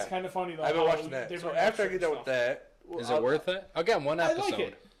 Yeah. It's kind of funny though. I've been how watching that. they So bring up after I certain get done with stuff. that, well, Is it worth it? Again, one I episode. like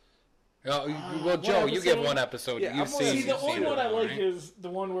it. Oh, well, one Joe, you give episode? one episode. Yeah, You've I'm seen. See, you've the you've only seen one it I all, like right? is the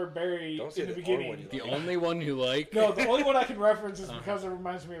one where Barry Don't say in the the only beginning. one you The like. only one you like. No, the only one I can reference is because it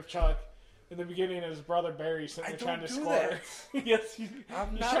reminds me of Chuck. In the beginning, his brother Barry sitting I there trying don't to do score. yes, he's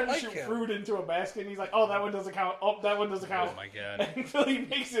I'm he's not trying to like shoot him. fruit into a basket, and he's like, "Oh, that one doesn't count. Oh, that one doesn't count." Oh my god. Until he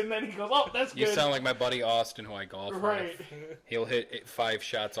makes it, and then he goes, "Oh, that's You good." sound like my buddy Austin, who I golf right. with. He'll hit 5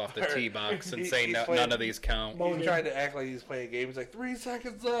 shots off the tee box and He- say he's no, playing- none of these count. Mo- He's trying to act like he's playing a game. He's like 3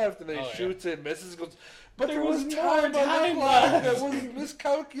 seconds left, and then he Oh, yeah. shoots it, misses, goes. But There there was was time more on the time clock left." that was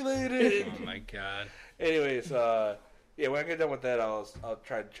miscalculated. Oh my god. Anyways, yeah, when I get done with that, I'll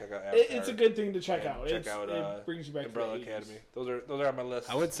try to check out. It's a good thing to check And out. check out, It brings you back Umbrella to the 80s. Academy. Those are on my list.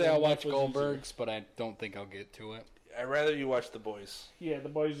 I would say Yeah, I'll watch Netflix is Goldbergs, but I don't think I'll get to it. I'd rather you watch The Boys. Yeah, The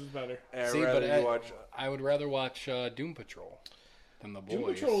Boys is better. And I'd See, rather but you watch. I would rather watch Doom Patrol than The Boys. Doom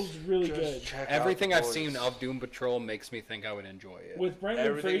Patrol is really Just good. check out Everything The I've Boys. seen of Doom Patrol makes me think I would enjoy it. With Brendan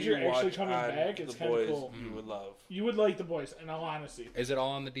Everything Fraser you actually watch coming on back, it's The kind of Boys, cool. you would love. You would like The Boys, in all honesty. Is it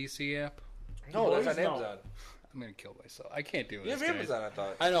all on the DC app? No, Boys? that's on No. Amazon. I'm gonna kill myself. I can't do You this. have guys. Amazon, I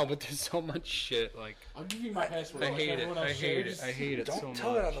thought. I know, but there's so much shit. Like, I'll give you my password. I like hate it. everyone I else hate it. shares. I hate it Don't so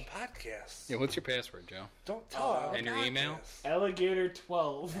tell much. it on the podcast. Yeah, what's your password, Joe? Don't tell it on the And your email? podcast. Alligator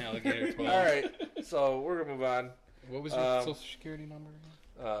 12. Alligator 12. All right, so we're gonna move on. What was your social security number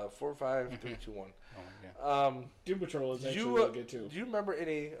again? 45321. Oh my god. Doom Patrol is Did actually you really good too. do you remember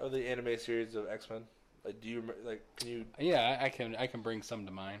any of the anime series of X-Men? Like, do you like? Can you Yeah, I can bring some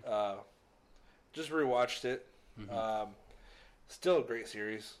to mind. just rewatched it? Still a great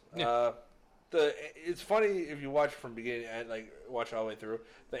series. Yeah. It's funny if you watch from beginning and like watch all the way through.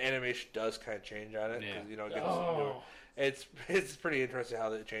 The animation does kind of change on it. Yeah. 'Cause, you know, it gets, Oh, it's pretty interesting how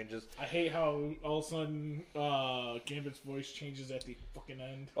that changes. I hate how all of a sudden Gambit's voice changes at the fucking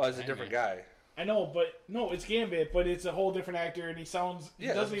end. Oh, it's a I different mean- guy. I know, but no, it's Gambit, but it's a whole different actor, and he sounds. Yeah,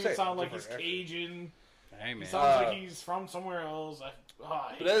 He doesn't that's even what I'm sound like he's saying, Cajun. Hey He man. sounds like he's from somewhere else. I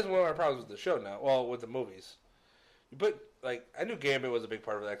But hate that is one of my problems with the show now. Well, with the movies, but like I knew Gambit was a big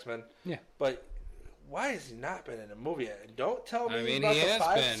part of X-Men. Yeah. But why has he not been in a movie yet? And don't tell me I mean, about he the has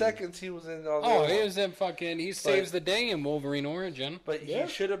 5 been. seconds he was in all the Oh, other he ones. was in fucking. He saves the day in Wolverine Origin. But Yeah.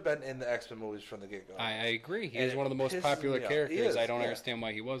 he should have been in the X-Men movies from the get-go. I agree. He And is one of the it most pisses popular me off. characters. He is, I don't yeah. understand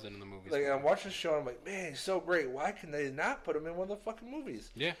why he wasn't in the movies. Like, I'm watching the show, and I'm like, man, he's so great. Why can they not put him in one of the fucking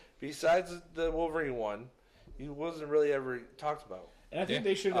movies? Yeah. Besides the Wolverine one, he wasn't really ever talked about. And I think Yeah.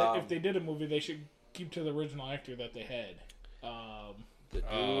 they should, if they did a movie, they should keep to the original actor that they had. The dude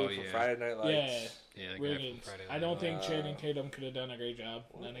Oh, from yeah. Friday Night Lights. Yeah, the guy from Riggins. Friday I don't Night think Lights. Channing Tatum could have done a great job.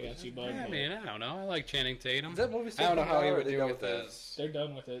 Then I got C-Bug. I mean, I don't know. I like Channing Tatum. Is that movie still I don't know coming how he out, or would are they do done with that? this. They're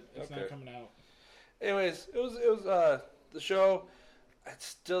done with it. It's Okay. not coming out. Anyways, it was the show. I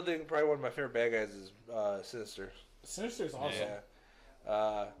still think probably one of my favorite bad guys is Sinister. Sinister's awesome.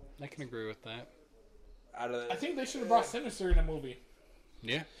 Yeah. I can agree with that. Out of I think they should have brought Sinister in a movie.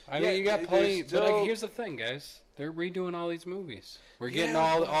 Yeah. I Yeah, mean, you got there's plenty. But still- here's the thing, guys. They're redoing all these movies. We're Yeah, getting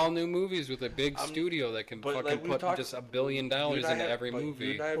but- all new movies with a big studio that can but fucking like we put talked- just $1 billion you and I into have- every but movie.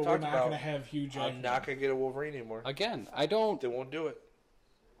 You and I have But we're talked not about. going to have Hugh Jackman. I'm not gonna get a Wolverine anymore. Again, I don't. They won't do it.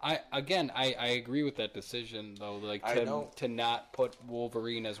 I agree with that decision though. Like I know. to not put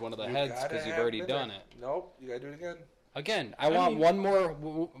Wolverine as one of the You heads gotta because you've have already him in done there. it. Nope, you gotta do it again. Again, I want one more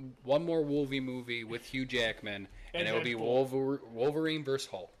Wolverine movie with Hugh Jackman, and And it would be Deadpool. Wolverine versus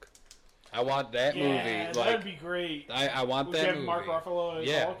Hulk. I want that Yeah, movie. that'd Like be great. I want Would you that have movie. Mark Ruffalo as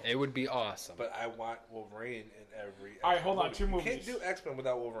Yeah, Hulk? it would be awesome. But I want Wolverine in every. All right, X-Men hold on, movie. 2 You movies. can't do X-Men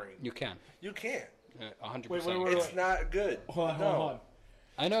without Wolverine. You can, You can't. 100%. Wait. It's not good. Hold on, no. hold on.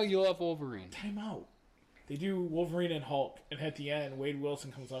 I know you love Wolverine. Time out. They do Wolverine and Hulk, and at the end, Wade Wilson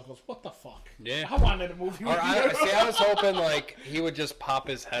comes out and goes, "What the fuck?" Yeah. I wanted a movie Or with you. I was hoping like he would just pop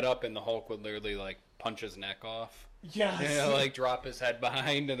his head up and the Hulk would literally like punch his neck off. Yes. Yeah, like drop his head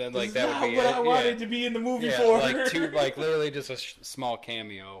behind and then like This is that would be not what it. I wanted to be in the movie yeah, for. like literally just a small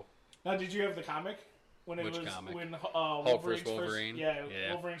cameo. Now, did you have the comic? When it Which was comic? when Hulk versus Wolverine's Wolverine? First,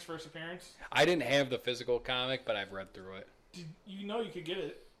 Yeah. Wolverine's first appearance. I didn't have the physical comic, but I've read through it. Did you know you could get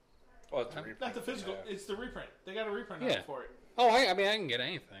it? Oh, it's a reprint. Not the physical. Yeah. It's the reprint. They got a reprint Yeah. out for it. Oh, I mean I can get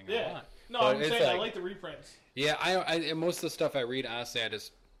anything I Yeah. want. No, But I'm it's saying I like- like the reprints. Yeah, and most of the stuff I read, honestly, I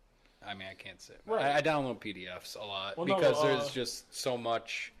can't sit. Right. I download PDFs a lot Well, no, because there's just so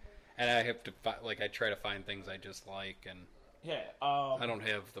much, and I have to I try to find things I just like, and Yeah. I don't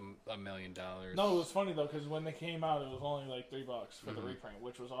have $1 million. No, it was funny though because when they came out, it was only like $3 for Mm-hmm. the reprint,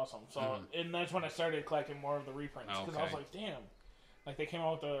 which was awesome. So, and that's when I started collecting more of the reprints because I was Okay. like, damn, like they came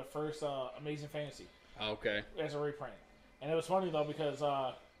out with the first Amazing Fantasy Okay. as a reprint, and it was funny though because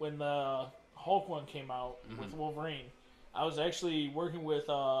when the Hulk one came out Mm-hmm. with Wolverine, I was actually working with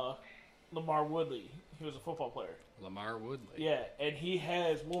Lamar Woodley. He was a football player. Lamar Woodley. Yeah, and he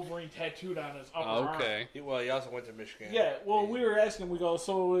has Wolverine tattooed on his upper arm. Okay. Well, he also went to Michigan. Yeah, well, we were asking, we go,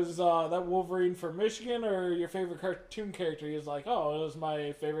 so is that Wolverine from Michigan or your favorite cartoon character? He's like, oh, it was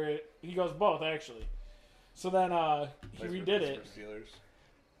my favorite. He goes, both, actually. So then he redid it. Steelers.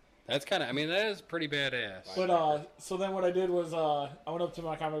 That's kind of. I mean, that is pretty badass. But so then what I did was I went up to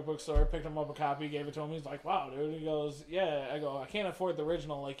my comic book store, picked him up a copy, gave it to him. He's like, wow, dude. He goes, yeah. I go, I can't afford the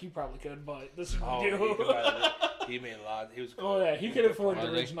original like you probably could, but this is Oh, you. he made a lot. He was. Oh, yeah, he could afford the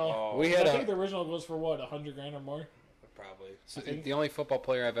Really? original. Oh, We had I a- think the original goes for what, $100,000 or more? probably. So the only football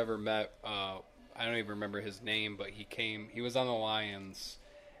player I've ever met, I don't even remember his name, but he was on the Lions,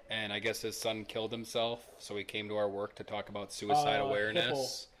 and I guess his son killed himself, so he came to our work to talk about suicide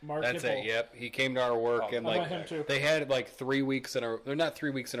awareness. Hipple. Mark That's Hipple. it. Yep, he came to our work, and I like met him too. they had like 3 weeks in a, they're not 3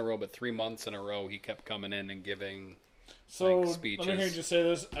 weeks in a row, but 3 months in a row. He kept coming in and giving. So like, let speeches. me hear you just say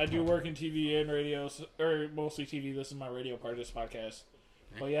this: I do work in TV and radio, or mostly TV. This is my radio part of this podcast.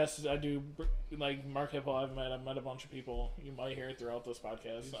 But yes, I do like Mark Hipple. I've met a bunch of people. You might hear it throughout this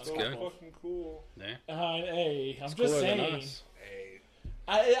podcast. That's So good. fucking cool. Yeah, hey, I'm it's just cooler than saying. us. Hey.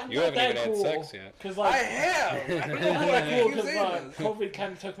 I'm You not haven't that even had cool. sex yet. Cause I like have. I'm not that cool Keep because saying this. COVID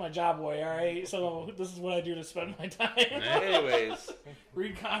kind of took my job away. All right, so this is what I do to spend my time: Anyways,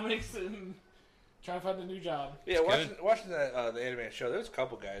 read comics and try to find a new job. yeah, watching the animated show, there's a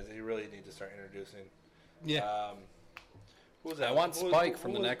couple guys that you really need to start introducing. Yeah, Who was that? I want Who was- Spike who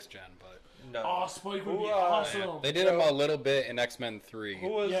from the was- next gen, but No. Oh, Spike would Who, be uh, awesome. they did him a little bit in X-Men 3. Who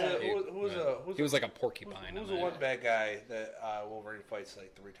was Yeah. He was like a porcupine. Who's in the that. one bad guy that Wolverine fights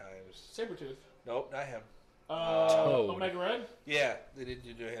like 3 times? Sabretooth. Nope, not him. Toad. Omega Red? Yeah, they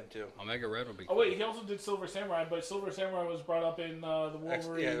did do him too. Omega Red would be. Oh, wait, he also did Silver Samurai, but Silver Samurai was brought up in the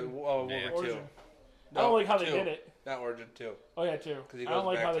Wolverine Wolverine Yeah. too. origin. I don't like how two. they did it. Not Origin 2. Oh yeah, too. 'Cause he I goes don't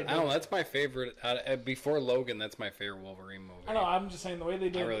like back how to they the- did I don't know. it. That's my favorite. Before Logan, that's my favorite Wolverine movie. I know. I'm just saying the way they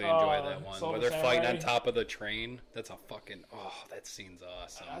did. I really enjoy that one. Silver Where they're fighting Samurai, on top of the train. That's a fucking. Oh, that scene's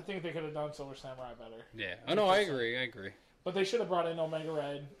awesome. I think they could have done Silver Samurai better. Yeah. Oh no, I agree. But they should have brought in Omega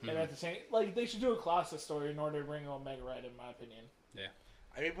Red, Mm-hmm. and at the same, like they should do a Colossus story in order to bring Omega Red, in my opinion.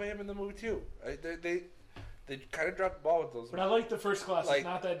 I mean, put him in the movie too. They kind of dropped the ball with those. But I like the first Colossus, Like-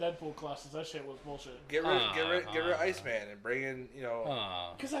 not that Deadpool Colossus. That shit was bullshit. Get rid of Iceman and bring in,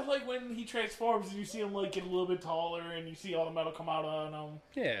 Aw. Because I like when he transforms and you see him like get a little bit taller and you see all the metal come out on him.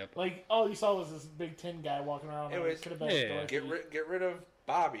 Yeah. Like all you saw was this big tin guy walking around. Anyways, Could have been yeah. Dorothy. get rid of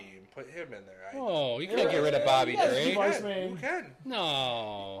Bobby and put him in there. Oh, you Yeah, can't get rid of Bobby yeah, Drake. keep You Iceman. can. You can.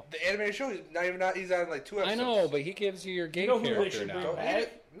 No. The animated show, he's on like 2 I episodes. know, but he gives you your gay You know who they character should now. bring Don't back? need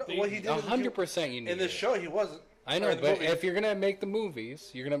it. No, They- well, he did 100% you need in the it. show. He wasn't. I Or know, in the but movie. if you're gonna make the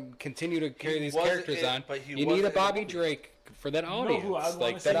movies, you're gonna continue to carry these wasn't characters in- on. but he You need wasn't a in the Bobby movie. Drake for that know audience. who I'd wanna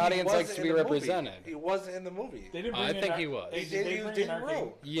Like see? that He audience wasn't likes to in be the movie. represented. He wasn't in the movie. They didn't I bring in think Ar- he was. They, He did did. they He was bring in Danny Archangel?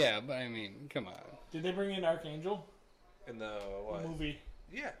 Rowe Yeah, but I mean, come on. Did they bring in Archangel? in the what? Movie.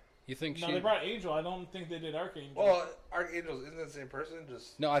 Yeah. You think No, she? they brought Angel. I don't think they did Archangel. Well, Archangel isn't the same person.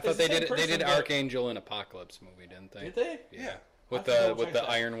 Just No, I thought It's they the same did. They did person, but- Archangel in Apocalypse movie, didn't they? did they? yeah. With I have to the double check that.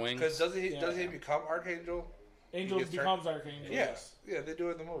 Iron Wing. Because does he Yeah. become Archangel? Angel gets turned- becomes Archangel. Yeah. Yes. Yeah, they do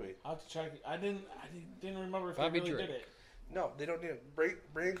it in the movie. I'll have to check. I didn't remember if Bobby they really Drake. did it. No, they don't need it.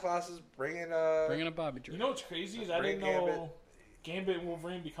 Bring in Colossus. Bring in Bring in a Bobby Drake. You know what's crazy is I Bring didn't know Gambit and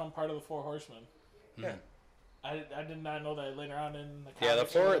Wolverine become part of the Four Horsemen. Yeah. I did not know that later on in the Yeah,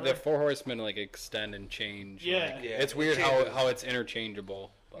 comics or the whatever. four horsemen like extend and change. Yeah. like, Yeah, it's it weird changes. how it's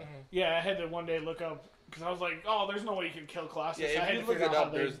interchangeable. But Yeah, I had to one day look up because I was like, oh, there's no way you can kill Colossus. Yeah, I had if you to look figure it out up, how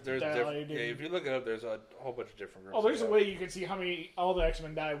there's they different. died Yeah, and- if you look it up, there's a whole bunch of different groups. Oh, there's a of way you can see how many all the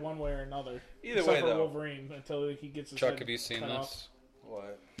X-Men die one way or another. Either Except way, for though. Wolverine until he gets his Chuck, head have you seen cut this? off.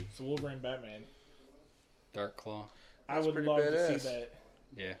 What? It's Wolverine Batman. Dark Claw. I That's would pretty love to badass. see that.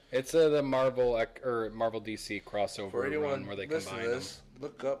 Yeah, it's the Marvel Marvel DC crossover For anyone run where they listening combine to them. this,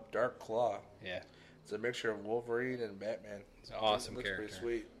 look up Dark Claw. Yeah, It's a mixture of Wolverine and Batman. it's an awesome Looks character. pretty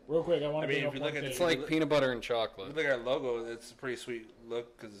sweet. Real quick, I want I to mean, bring if up you one look at thing. It's like peanut butter and If you chocolate. look at our logo, it's a pretty sweet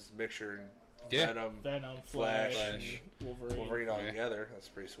look because it's a mixture of Yeah. Venom, Venom, Flash, Flash, and Wolverine. Wolverine all Yeah. together. That's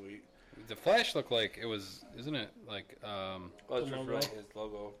pretty sweet. The Flash looked like it was, isn't it? Like, Well, it's The revealing logo. his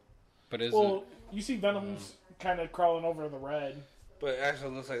logo, but is Well, you see Venom's kind of crawling over the red. but it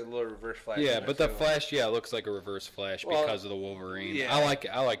actually looks like a little reverse Flash. it? Yeah, in but there, the too. Flash, looks like a reverse Flash Well, because of the Wolverine. yeah. I like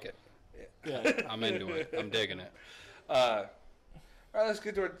it. Yeah. I'm into it. I'm digging it. All right, let's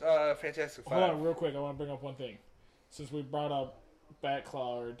get to our Fantastic Hold Five. on, real quick. I want to bring up one thing. Since we brought up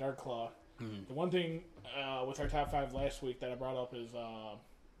Batclaw or Dark Claw, the one thing with our top 5 last week that I brought up is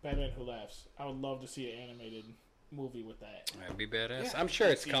Batman Who Laughs. I would love to see an animated movie with that. That'd be badass. Yeah. I'm sure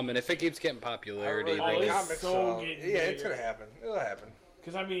it's coming. If it keeps getting popularity, I really Oh, like it's comics, so so getting yeah, it's bigger. gonna happen. It'll happen.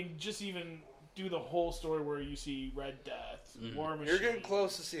 Because, I mean, just even do the whole story where you see Red Death, War Machine. You're getting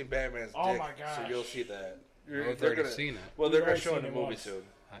close to seeing Batman's Oh dick, my so gosh. you'll see that. I've They're already gonna, seen it. well, they're We've gonna already show it in seen the it movie once. soon.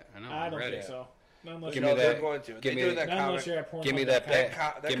 I know. I I'm don't ready. think so. Not unless Give you're, me They're that- going to. give They me do that- that not unless comic. you're at Pornhub. Give me that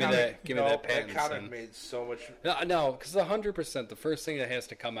That Give me comic, that- give me no, that That Pattinson. comic made so much. No, because 100%, the first thing that has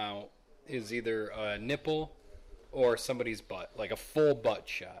to come out is either a nipple or somebody's butt, like a full butt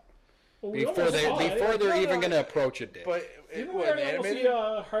shot. Well, we Before almost they saw it. before they're No, even no, gonna approach a dick. But Didn't it we was already almost animated.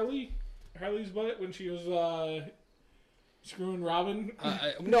 see Harley's butt when she was screwing Robin?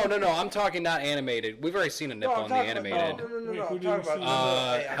 No, I'm talking not animated. We've already seen a nipple I'm in the talking animated. about, no. Wait, I'm who talking did we about see?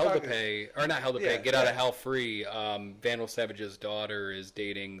 I'm Hell to talking- Pay, or not Hell to Yeah, Pay, Get Out yeah. of Hell Free. Vandal Savage's daughter is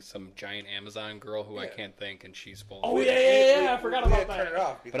dating some giant Amazon girl who I Yeah. can't think, and she's full. Oh, of yeah, I forgot we about had to that. Turn it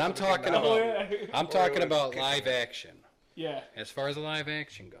off But I'm because it came talking out. Oh, about- yeah. I'm Or talking it about was live kicked. action. Yeah. As far as the live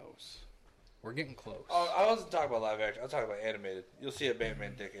action goes, we're getting close. Oh, I wasn't talking about live action. I was talking about animated. You'll see a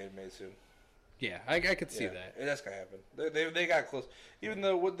Batman dick animated soon. Yeah, I could see Yeah, that. and that's gonna happen. They got close. Even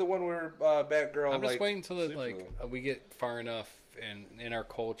though with the one where Batgirl. I'm just like, waiting until sleeps like with him. we get far enough in our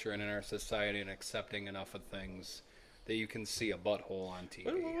culture and in our society and accepting enough of things that you can see a butthole on TV.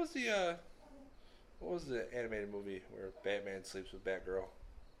 What was the animated movie where Batman sleeps with Batgirl?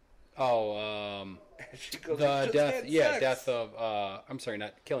 Oh, She goes, the "We just death. had Yeah, sex." death of. I'm sorry,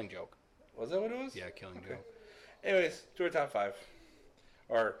 not Killing Joke. Was that what it was? Yeah, Killing Okay. Joke. Anyways, to our top 5,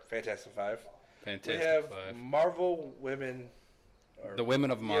 or Fantastic 5. Fantastic We have Five. Marvel women. Or, The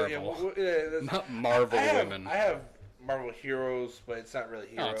women of Marvel. that's- Not Marvel I have, women. I have Marvel heroes, but it's not really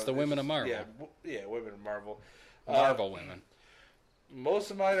No, heroes. it's the women of Marvel. Yeah, women of Marvel. Marvel women.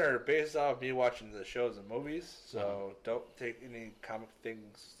 most of mine are based off me watching the shows and movies, so don't take any comic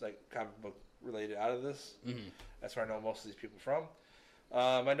things like comic book related out of this. Mm-hmm. That's where I know most of these people from.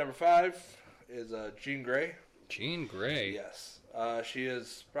 My number 5 is Jean Grey. Jean Grey. Yes, she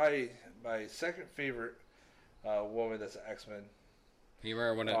is probably my second favorite woman that's an X-Men. You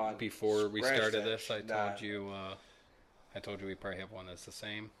remember when before we started this, I told you we probably have one that's the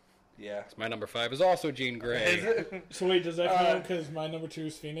same. Yeah. My number 5 is also Jean Grey. Is it? So wait, does that count? Because my number 2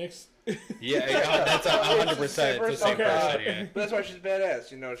 is Phoenix. Yeah, that's 100%. It's the same person. Yeah. But that's why she's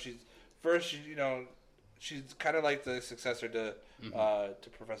badass. You know, she's kind of like the successor to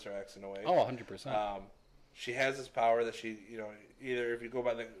Professor X in a way. Oh, 100%. She has this power that she, either if you go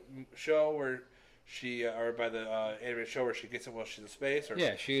by the show where she, or by the animated show where she gets it while she's in space, or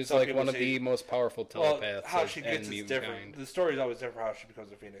yeah, she's like one of the most powerful telepaths. How she gets it is different. Kind. The story is always different how she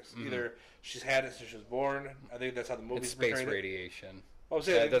becomes a Phoenix. Either she's had it since she was born. I think that's how the movies It's space portrayed radiation. Well, I'm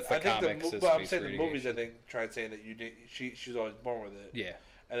saying, that's the I think comics. I'm saying the movies. I think tried saying that she's always born with it. Yeah,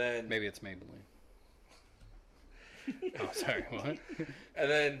 and then maybe it's Maybelline. Oh, sorry, what? And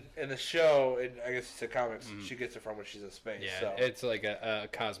then in the show, I guess it's the comics, she gets it from when she's in space. Yeah, so. it's like a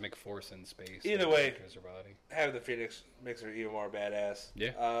cosmic force in space. Either way, enters her body. Having the Phoenix makes her even more badass.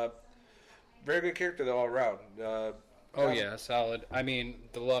 Yeah. Very good character though all around. Yeah, solid. I mean,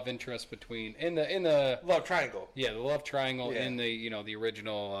 the love interest between in the love triangle. Yeah, the love triangle in the the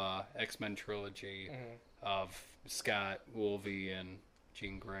original X-Men trilogy of Scott, Wolvie, and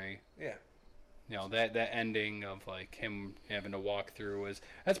Jean Grey. Yeah. That ending of like him having to walk through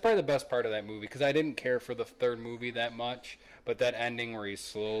that's probably the best part of that movie because I didn't care for the third movie that much, but that ending where he's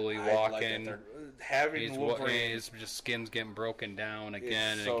slowly walking, his just skin's getting broken down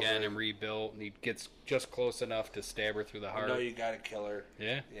again and again and rebuilt, and he gets just close enough to stab her through the heart. No, you gotta kill her.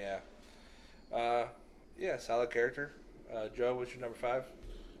 Yeah. Yeah. Solid character. Joe, what's your number 5?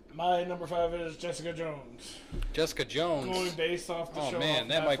 My number 5 is Jessica Jones. Jessica Jones. Going based off the show. Oh man,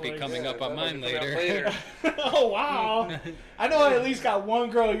 that might be coming up on mine later. Oh wow! I know I at least got one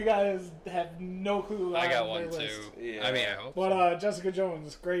girl. You guys have no clue. I got one too. Yeah. I mean, I hope. But Jessica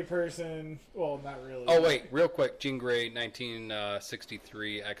Jones, great person. Well, not really. Oh wait, real quick, Jean Grey,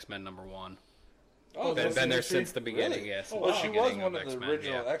 1963 X-Men #1. Oh, been there since the beginning. Really? Yes. Well, she was one of the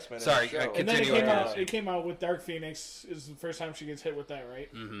original X-Men. Sorry, and then it came out with Dark Phoenix. Is the first time she gets hit with that, right?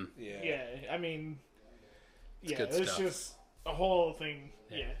 Mm-hmm. Yeah. Yeah. I mean, it's just a whole thing.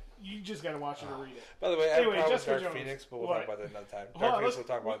 Yeah. You just gotta watch it or read it. By the way, I have a problem with Jessica Dark Jones. Phoenix, but we'll talk about that another time. Hold on, Phoenix, we'll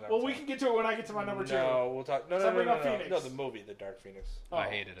talk about another time. Well, we can get to it when I get to my number 2. No, we'll talk. No, Phoenix. No, the movie, The Dark Phoenix. I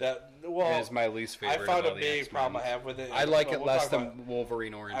hated it. It is my least favorite. I found a big problem I have with it. I like it less than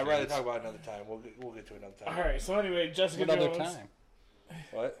Wolverine Origins. I'd rather talk about it another time. We'll get to it another time. All right. So anyway, Jessica Jones. What other time?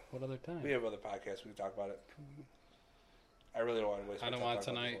 What? What other time? We have other podcasts. We can talk about it. I really don't want to waste. I don't want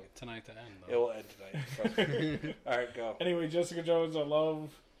tonight to end. Though. It will end tonight. All right, go. Anyway, Jessica Jones. I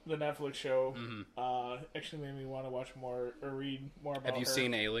love the Netflix show. Actually made me want to watch more or read more about her. Have you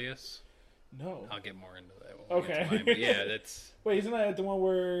seen Alias? No. I'll get more into that. Okay. But yeah, that's. Wait, isn't that the one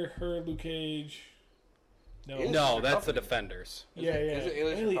where her, Luke Cage? No, that's the Defenders. Yeah. Is it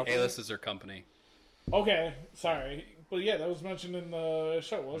Alias? Alias is their company. Okay, sorry. But yeah, that was mentioned in the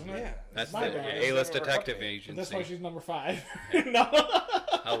show, wasn't it? Yeah. That's my the bad. A-list detective agency. That's why she's number 5. No.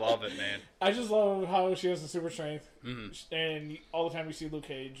 I love it, man. I just love how she has the super strength. And all the time you see Luke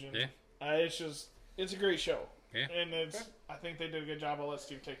Cage. And it's a great show. Yeah. And I think they did a good job. I'll let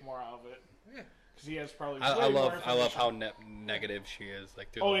Steve take more out of it. Yeah. Because he has probably I love how negative she is.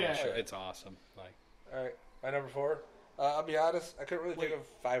 Like through the whole show. It's awesome. Like. All right, my number 4. I'll be honest. I couldn't really think of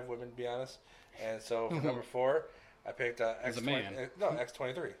 5 women, to be honest. And so for number 4, I picked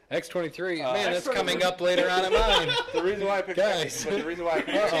X23. X23. Man, that's coming up later on in mine. The reason why I picked the reason why I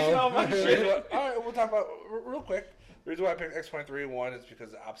picked all right, we'll talk about real quick. The reason why I picked X23 one is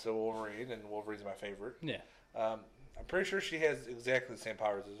because the opposite of Wolverine, and Wolverine's my favorite. Yeah. I'm pretty sure she has exactly the same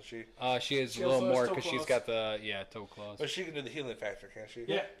powers, isn't she? She has a little more because she's got the toe claws. But she can do the healing factor, can't she?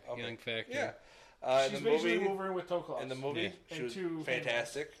 Yeah. Okay. Healing factor. Yeah. She's basically Wolverine with toe claws. In the movie, she was two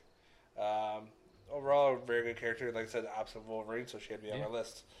fantastic. Overall, a very good character. Like I said, the opposite of Wolverine, so she had to be on my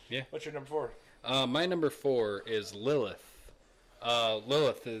list. Yeah. What's your number 4? My number 4 is Lilith.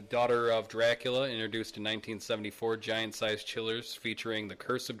 Lilith, the daughter of Dracula, introduced in 1974, giant-sized chillers featuring The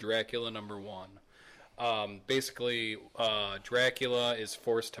Curse of Dracula #1. Basically, Dracula is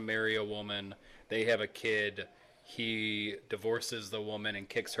forced to marry a woman. They have a kid. He divorces the woman and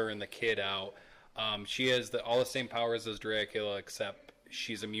kicks her and the kid out. She has all the same powers as Dracula, except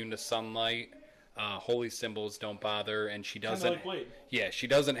she's immune to sunlight. Holy symbols don't bother, and she Kind of doesn't. like Blade, Yeah, she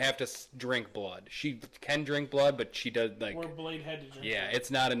doesn't have to drink blood. She can drink blood, but she does like. where Blade had to drink. Yeah, blood.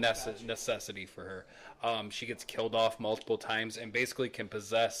 it's not a necessity for her. She gets killed off multiple times and basically can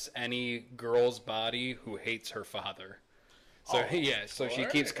possess any girl's body who hates her father. So yeah, so she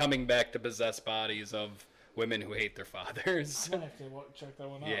keeps coming back to possess bodies of women who hate their fathers. I'm gonna have to check that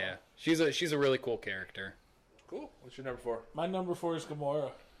one out. Yeah, she's a really cool character. Cool. What's your number 4? My number 4 is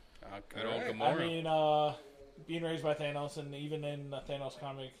Gamora. Good old Alright. Gamora. I mean, being raised by Thanos, and even in the Thanos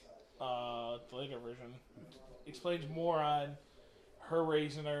comic, the later version, explains more on her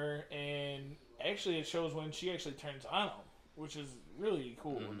raising her, and actually it shows when she actually turns on him, which is really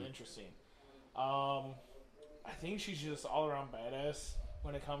cool and interesting. I think she's just all around badass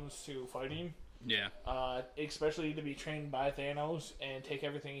when it comes to fighting. Yeah. Especially to be trained by Thanos and take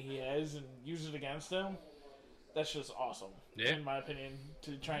everything he has and use it against him. That's just awesome, in my opinion,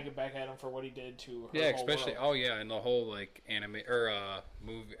 to try and get back at him for what he did to her whole especially world. and the whole like anime or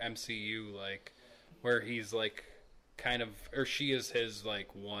movie MCU like where he's like kind of or she is his like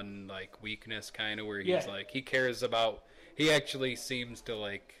one like weakness kind of where he's like he cares about he actually seems to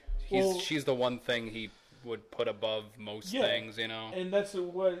like she's the one thing he would put above most things, you know. And that's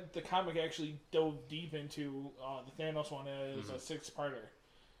what the comic actually dove deep into. The Thanos one is a 6-parter.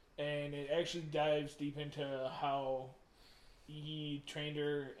 And it actually dives deep into how he trained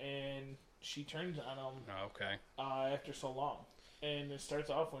her and she turns on him after so long. And it starts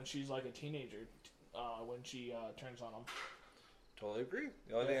off when she's like a teenager when she turns on him. Totally agree.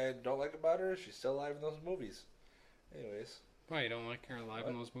 The only thing I don't like about her is she's still alive in those movies. Anyways. Why, you don't like her alive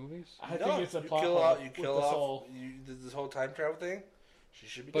in those movies? I think it's a plot kill hole off, you with kill the off soul. this whole time travel thing. She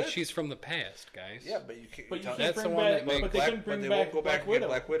should be But dead. she's from the past, guys. Yeah, but you can't. But you tell- can't That's bring the one back, that makes but they can bring they back won't go Black back Widow. and get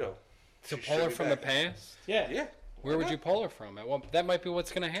Black Widow. To She pull should her be from back. the past? Yeah. Yeah. Where would you pull her from? Well, that might be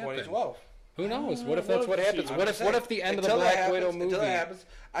what's going to happen. 2012. Who knows? What if that's what happens? I'm What just if saying, the end of the until that Black Widow happens- movie? Until that happens,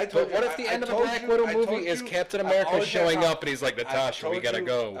 I But told what you, if the I end of the told Black you- Widow I told movie is you- Captain I've America always had showing problems- up and he's like, I've Natasha, we told gotta you-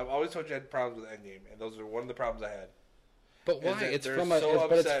 go. I've always told you I had problems with Endgame, and those are one of the problems I had. But Is why? that It's they're from so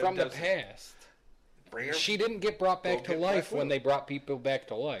but it's upset from the doesn't- past. Bring her. She didn't get brought back Go to get Black life when Widow. they brought people back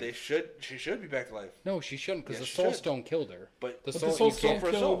to life. She should be back to life. No, she shouldn't because Yeah, the she Soul should. Stone killed her. But the But Soul, the Soul you Stone can't- for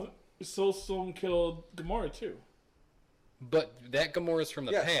a soul. killed Gamora too. But that Gamora's from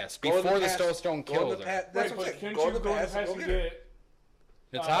the Yes. past. Go to Before the past. Soul Stone Go to killed the her. past. That's Right, what I'm but saying. can't Go you to the go to past the and past go and get her. get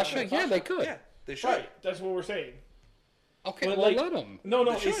Natasha? Natasha. Yeah, they could. Yeah, they should. Right, that's what we're saying. Okay, But, well, like, let them. No,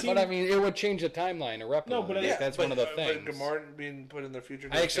 They it should. seems, But I mean, it would change the timeline irreparably. No, but I- Yeah, that's but, one of the things. But Gamora being put in the future.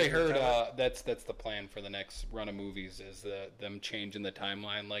 I actually heard timeline. that's the plan for the next run of movies is that them changing the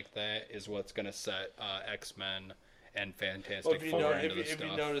timeline like that is what's going to set X-Men and Fantastic Well, if you, Four know, into the if you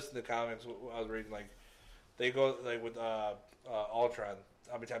stuff. notice in the comics, I was reading like they go like with Ultron.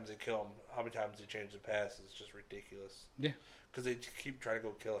 How many times they kill him? How many times they change the past? It's just ridiculous. Yeah. Because they keep trying to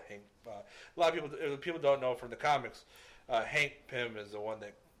go kill Hank. A lot of people don't know from the comics. Hank Pym is the one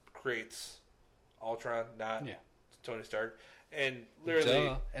that creates Ultron, not Yeah. Tony Stark. And literally,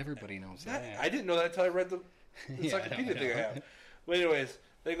 Duh. Everybody knows that. I didn't know that until I read the Yeah, I encyclopedia know. thing I have. But anyways,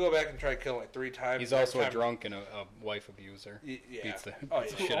 they go back and try to kill him like 3 times. He's Every also a time- drunk and a wife abuser. Yeah. Beats the, Oh,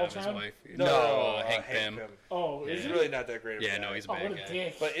 beats the yeah. shit out of his Ultron? wife. No, Hank Pym. Oh, Yeah. is He's it? really not that great. Of a Yeah, guy. no, he's a Oh, bad what a guy.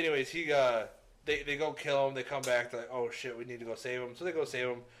 dick. But anyways, they go kill him. They come back. They're like, oh shit, we need to go save him. So they go save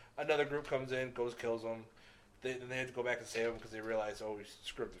him. Another group comes in, goes kills him. Then they have to go back and save him because they realize, oh, we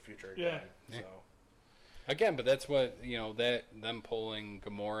screwed up the future again. Yeah. So Again, but that's what that them pulling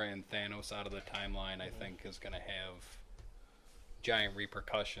Gamora and Thanos out of the timeline, I think, is going to have giant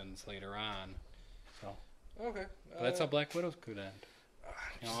repercussions later on. So okay, but that's how Black Widow could end.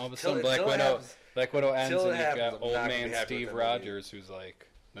 All of a till sudden, it- Black till it Widow happens. ends, Till it and you've happens, got I'm old not gonna be man happy with Steve that movie. Rogers who's like,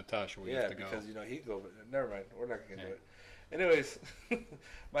 Natasha, we yeah, have to go. because he'd go. But never mind, we're not gonna do it. Anyways,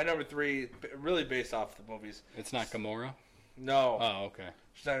 my number 3, really based off the movies. It's not Gamora. No, Oh, okay.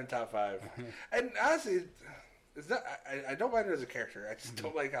 she's not in top 5. And honestly, it's not. I don't mind her as a character. I just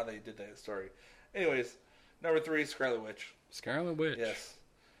don't like how they did that story. Anyways, number 3, Scarlet Witch. Scarlet Witch. Yes.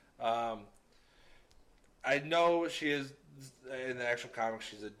 I know she is in the actual comics.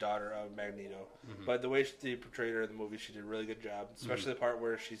 She's a daughter of Magneto, but the way they portrayed her in the movie, she did a really good job. Especially the part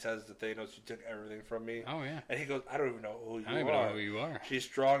where she says to Thanos, "You took everything from me," Oh yeah. and he goes, "I don't even know who you I don't even know who you are. She's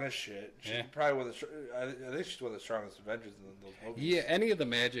strong as shit. She's Yeah. probably one of the. I think she's one of the strongest Avengers in those movies. Yeah, any of the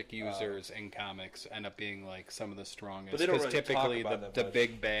magic users in comics end up being like some of the strongest. But they don't Because really talk typically about the that much.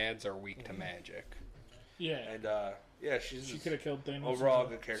 big bads are weak to magic. Yeah. And yeah, she's She could have killed Thanos. overall a in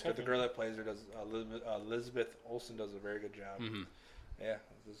good the character. The second. girl that plays her does Elizabeth Olsen does a very good job. Mhm. Yeah,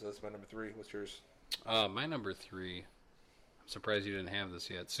 that's my number 3. What's yours? My number 3. I'm surprised you didn't have this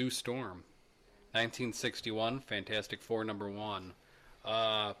yet. Sue Storm. 1961, Fantastic Four #1.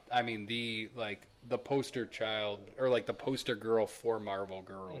 I mean the poster child or like the poster girl for Marvel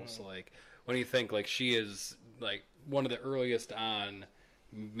girls. Like when you think like she is like one of the earliest on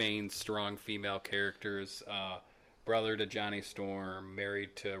main strong female characters. Brother to Johnny Storm,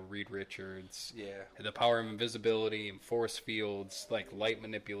 married to Reed Richards. Yeah. The power of invisibility and force fields, like light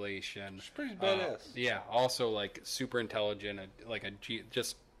manipulation. She's pretty badass. Yeah. Also like super intelligent,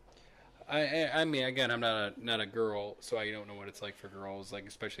 just. I mean, again, I'm not a girl, so I don't know what it's like for girls, like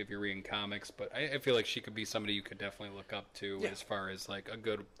especially if you're reading comics. But I feel like she could be somebody you could definitely look up to as far as like a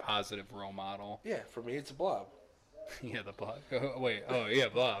good positive role model. Yeah, for me, it's a Blob. Yeah, the Blob.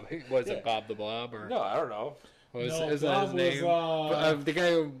 Blob. Was it Bob the Blob or No, I don't know. is No, that his Blob name? was, The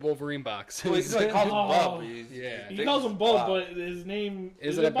guy with Wolverine box. Well, he's like calls him Bob. Yeah. He calls him Bob, but his name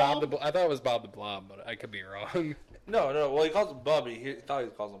Is it a Bob the Blob? I thought it was Bob the Blob, but I could be wrong. No. Well, he calls him Bubby. He thought he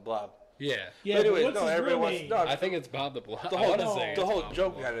calls him Blob. Yeah. Yeah, But anyways, but what's no, his everybody real wants. name? No, I think it's Bob the Blob. the I whole wanna say the it's whole Bob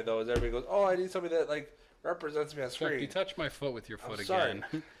joke the behind it though is everybody goes, "Oh, I need somebody that like represents me on Chuck, you screen." touched my foot with your foot I'm sorry.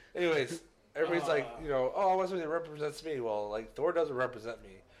 again. Anyways, everybody's like, "Oh, I want somebody that represents me." Well, like Thor doesn't represent me.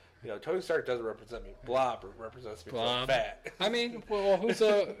 Tony Stark doesn't represent me. Blob represents me. 'Cause I'm Blob. fat. I mean,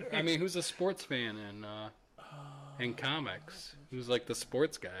 who's a sports fan in comics? Who's like the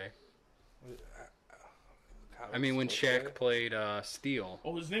sports guy? I mean, when Shaq played Steel,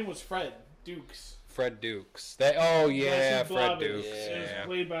 Oh, his name was Fred Dukes. Fred Dukes. Fred Blob Dukes. is Yeah.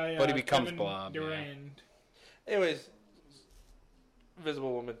 played by But he becomes Kevin Blob, yeah. Durant. Anyways,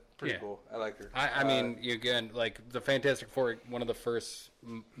 Invisible Woman, pretty Yeah. cool. I like her. I mean, again, like the Fantastic Four, one of the first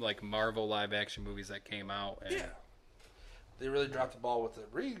like Marvel live action movies that came out. And yeah, they really dropped the ball with the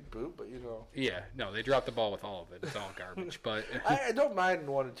reboot, but Yeah, no, they dropped the ball with all of it. It's all garbage. But I don't mind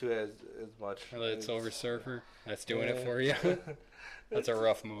 1 and 2 as much. that Silver Surfer, that's doing it for you. That's a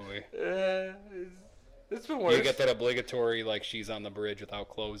rough movie. It's been worse. You get that obligatory like she's on the bridge without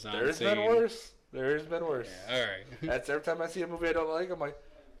clothes on. There's scene. been worse. There's been worse. Yeah, all right. That's every time I see a movie I don't like, I'm like,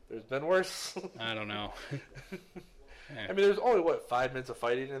 there's been worse. I don't know. I mean, there's only 5 minutes of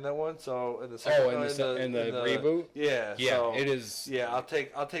fighting in that one. So in the second, in the reboot. yeah, Yeah, so, it is. Yeah, I'll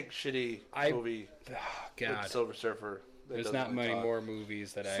take shitty movie Oh, with God, Silver Surfer. that there's doesn't not really many talk. more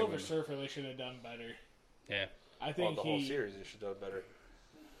movies that I Silver would. Surfer, they should have done better. Yeah. I Well, think the whole series they should have done better.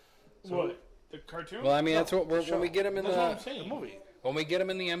 What? The cartoon? Well, I mean, that's what the when we show. get them in That's what I'm the saying. The movie. when we get them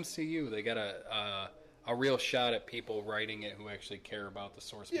in the MCU, they got a real shot at people writing it who actually care about the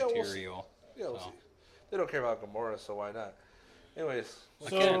source Yeah, we'll see. material. Yeah, we'll So. see. They don't care about Gamora, so why not? Anyways, So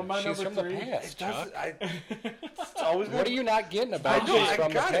Again, my she's number from the 3. past, it does. Chuck. It's always What are you not getting about I she's know. I from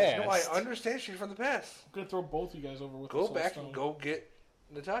the got it. past? No, I understand she's from the past. I'm gonna throw both you guys over with Go the Soul back Stone. and go get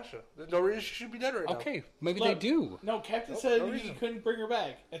Natasha. There's no reason she should be dead right now. Okay, maybe Look, they do. No, Captain Nope, said no he reason. couldn't bring her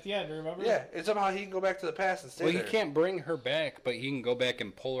back at the end. Remember? Yeah, and somehow he can go back to the past and stay Well, there. he can't bring her back, but he can go back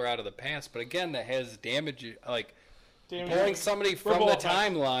and pull her out of the past. But again, that has damage. Like Damn it. pulling somebody from Ripple the effect.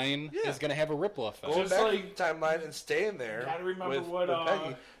 timeline Yeah. is going to have a ripple effect. Going Just back like- to the timeline and staying there Gotta remember with, what, with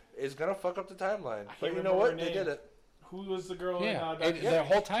Peggy is gonna fuck up the timeline. But you remember know what? her They name. did it. Who was the girl in Yeah, Doctor the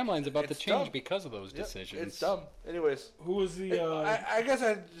whole timeline's about to It's change dumb. because of those Yep, decisions. it's dumb. Anyways, Who was the I guess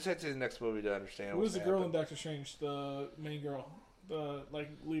I just had to see the next movie to understand. who was what's the girl in happening. Doctor Strange? The main girl, the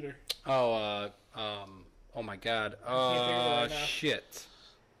leader. Oh, oh my God. can't think of it right now. Shit.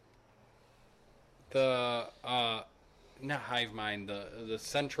 The not Hive Mind, the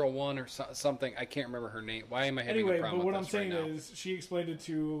central one or something. I can't remember her name. Why am I having Anyway, a problem but what with I'm this right saying now? is she explained it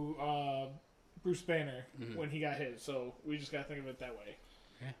to Bruce Banner Mm-hmm. when he got hit. So we just gotta think of it that way.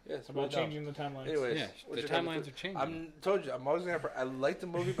 Yeah, it's About really dumb. changing the timelines. Anyways, Yeah, what's the your number timelines three? are changing. I'm told you, I'm always gonna. I like the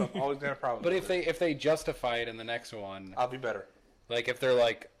movie, but I'm always gonna have problems. But with if they justify it in the next one, I'll be better. like if they're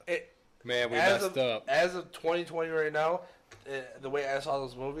like, It, man, we as messed of, up. As of 2020 right now, the way I saw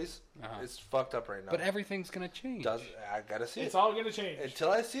those movies, Uh-huh. it's fucked up right now. But everything's gonna change. I gotta see It's it. all gonna change. Until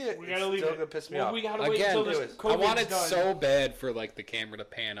I see it, We it's gotta leave still it. gonna piss me Well, off. we gotta wait Again, until this anyways, COVID's I wanted done. so bad for like the camera to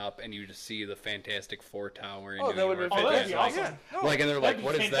pan up and you just see the Fantastic Four Tower in Oh, New that would've York. been Oh, that'd be fantastic. awesome. Yeah, no. Like, and they're That'd like, be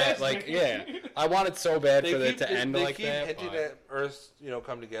 "What is that?" Like, fantastic. yeah, I wanted so bad for They it to end they like keep that. hinting but- at Earths,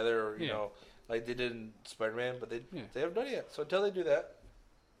 come together, or you Yeah. know, like they did in Spider-Man, but they Yeah. haven't done it yet. So until they do that,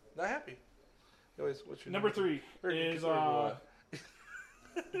 not happy. Anyways, what's your Number 3 Very is good. I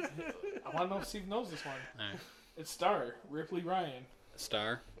want to know if Steve knows this one. Alright. It's Star Ripley Ryan.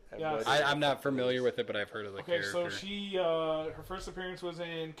 Star. Yeah. I'm not familiar with it, but I've heard of the Okay, character. so she her first appearance was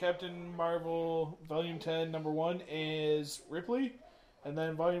in Captain Marvel Volume 10, number 1 as Ripley, and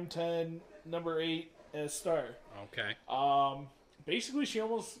then Volume 10, number 8 as Star. Okay, Basically, she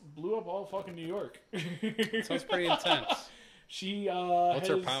almost blew up all fucking New York. sounds pretty intense. She What's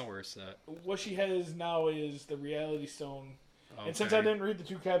her has, power set? what she has now is the Reality Stone. Okay. And since I didn't read the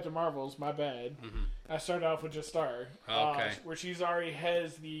 2 Captain Marvels, my bad. I started off with just Star. Okay. Where she's already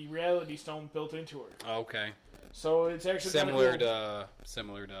has the Reality Stone built into her. Okay. So it's actually Similar kinda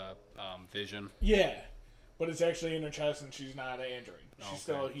cool. to Vision. Yeah, but it's actually in her chest, and she's not an android. She's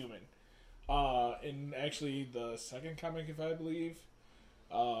still a human. In actually the second comic, if I believe,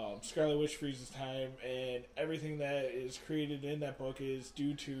 Scarlet Witch freezes time, and everything that is created in that book is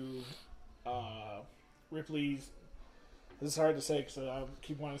due to Ripley's. This is hard to say because I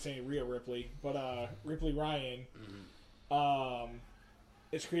keep wanting to say Rhea Ripley, but Ripley Ryan.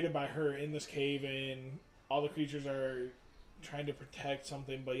 It's created by her in this cave, and all the creatures are trying to protect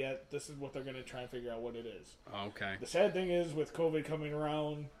something, but yet this is what they're going to try and figure out what it is. Okay. The sad thing is, with COVID coming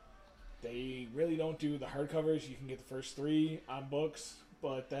around, they really don't do the hardcovers. You can get the first 3 on books,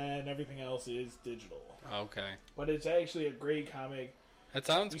 but then everything else is digital. Okay. But it's actually a great comic. That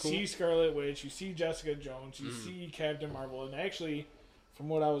sounds You cool. see Scarlet Witch, you see Jessica Jones, you see Captain Marvel, and actually, from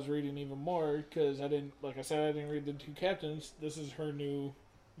what I was reading even more, because I didn't read the 2 Captains, this is her new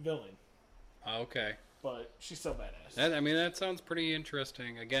villain. Okay. But she's still badass. That sounds pretty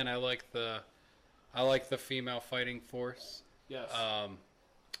interesting. Again, I like the female fighting force. Yes.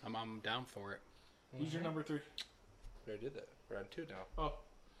 I'm down for it. Who's your number 3? We already did that. We're on 2 now. Oh.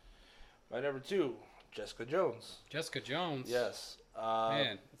 My number 2, Jessica Jones. Jessica Jones. Yes.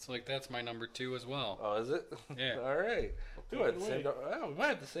 Man, it's like that's my number 2 as well. Oh, is it? Yeah. All right. We might have the same. We might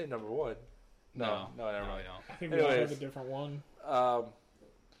have the same number 1. No, never mind. I don't. I think we all have Anyways. a different one.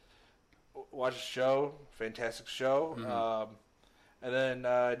 Watch the show, fantastic show. And then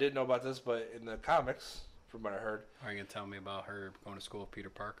I didn't know about this, but in the comics, from what I heard, Are you gonna tell me about her going to school with Peter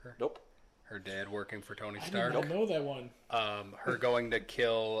Parker? nope. Her dad working for Tony I Stark. did not know that one. Her going to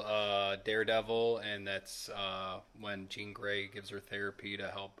kill Daredevil, and that's when Jean Grey gives her therapy to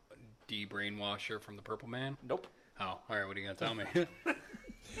help de-brainwash her from the Purple Man. Nope. Oh, all right. What are you gonna tell me?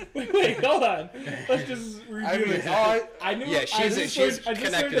 Wait, hold on. Let's just review I mean, this. I knew. Yeah, she's I just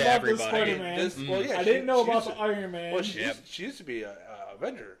connected learned to about everybody. the Spider-Man. Well, yeah, I didn't know she about used the Iron Man. Well, she used to be a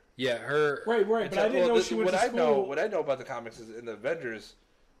Avenger. Yeah, her. right, but I didn't know she went to school. What I know about the comics is in the Avengers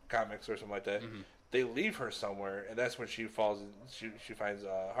comics or something like that, they leave her somewhere, and that's when she falls. She finds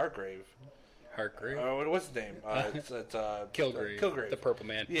Hargrave. Hargrave. What's his name? It's Kilgrave. Kilgrave. The Purple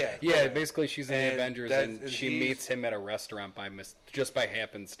Man. Yeah. Yeah, basically she's in the And Avengers, and she meets him at a restaurant just by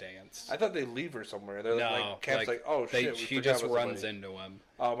happenstance. I thought they leave her somewhere. They're No, like Cap's like, oh shit, we she forgot just about runs somebody. into him.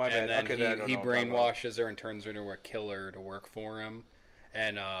 Oh my And bad. then Okay, then I don't he know what I'm talking about. brainwashes her and turns her into a killer to work for him.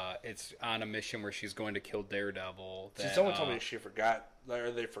 And it's on a mission where she's going to kill Daredevil. See, someone told me she forgot,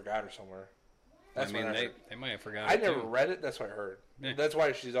 or they forgot her somewhere. That's I mean, what I heard. they might have forgotten. I it, never too. read it. That's what I heard. Yeah. That's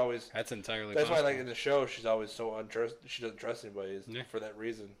why she's always. That's entirely. That's why, possible. like in the show, she's always so untrust. She doesn't trust anybody for that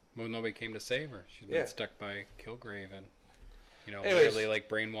reason. Well, nobody came to save her. She's been stuck by Kilgrave and, Anyways. really like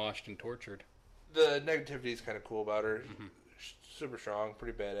brainwashed and tortured. The negativity is kind of cool about her. Super strong,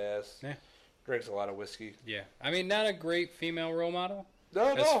 pretty badass. Yeah. Drinks a lot of whiskey. Yeah, I mean, not a great female role model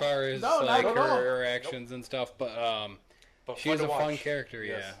No, as far as No, like not at all. her actions and stuff, but But she's fun a to fun watch. character.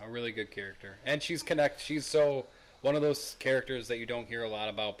 Yes. Yeah, a really good character, and she's so one of those characters that you don't hear a lot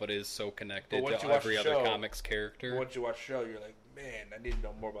about, but is so connected once to you watch every the other show- comics character. Once you watch the show, you're like, man, I need to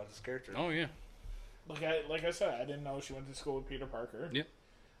know more about this character. Oh yeah, Like I said, I didn't know she went to school with Peter Parker. Yeah.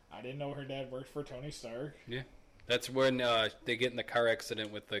 I didn't know her dad worked for Tony Stark. yeah. That's when they get in the car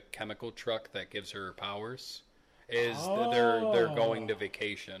accident with the chemical truck that gives her powers. They're going to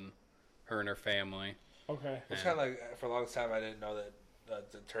vacation, her and her family. Okay. It's kind of like, for a long time, I didn't know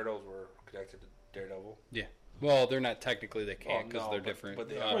that the Turtles were connected to Daredevil. Yeah. Well, they're not technically. They can't because no, they're but- different. but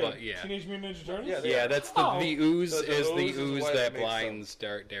they Wait, are. But yeah. Teenage Mutant Ninja Turtles? Yeah, they Yeah, are. that's Oh. the ooze The is the ooze is ooze what that makes blinds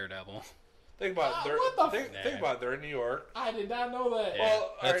Daredevil. Think about it. what the Think about it. They're in New York. I did not know that. Yeah,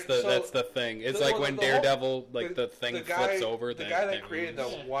 Well, that's alright, so that's the thing. It's the- like well, when the whole- Daredevil, the thing the flips over. The guy that that created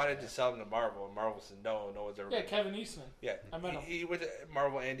ooze. them wanted to sell them to Marvel, and Marvel said no one's ever. Yeah, Kevin Eastman. Yeah, I met him. he went to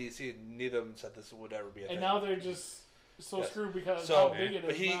Marvel and DC, and neither of them said this would ever be a thing. And now they're just so Yes. screwed because So, how big it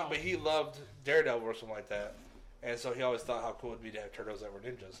is now. but he loved Daredevil or something like that, and so he always thought how cool it'd be to have turtles that were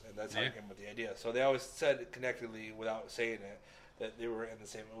ninjas, and that's how he Yeah. came with the idea. So they always said connectedly without saying it that they were in the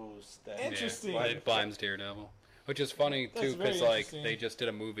same ooze. That Interesting. Yeah, it blinds Daredevil, which is funny That's too very because like interesting. they just did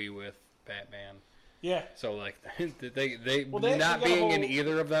a movie with Batman. Yeah. So like they they not actually got a being in whole-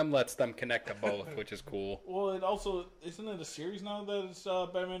 either of them lets them connect to both, which is cool. Well, it also isn't it a series now that it's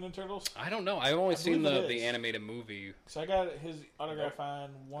Batman and Turtles? I don't know. I've only seen believe it the is. animated movie, So I got his autograph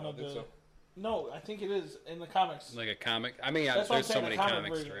on one of think the. so. No, I think it is in the comics. like a comic. I mean, That's what I'm there's so saying, many the comic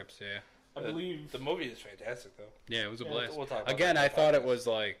comic version. strips. Yeah. I believe. The movie is fantastic, though. Yeah, it was a Yeah, blast. we'll talk about Again, that I in the thought it podcast. was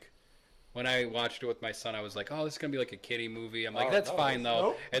like when I watched it with my son, I was like, "Oh, this is gonna be like a kiddie movie." I'm like, Oh, "That's no, fine though."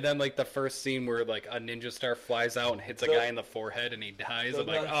 nope. And then like the first scene where like a ninja star flies out and hits a The- guy in the forehead and he dies. the- I'm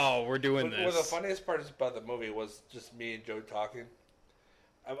like, the- "Oh, we're doing One of the this." funniest parts about the movie was just me and Joe talking.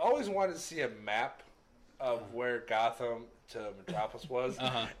 I've always wanted to see a map of where Gotham to Metropolis was,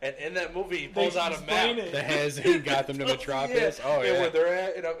 Uh-huh. and in that movie, he They pulls out a explain map. it. That has he got them to Metropolis. Oh and yeah. where they're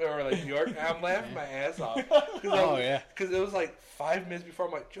at, or like New York. And I'm laughing my ass off. Oh, yeah. Because it was like 5 minutes before.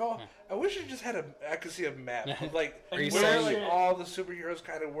 I'm like, Joe, I wish you just had I could see a map of like Are where you saying- like all the superheroes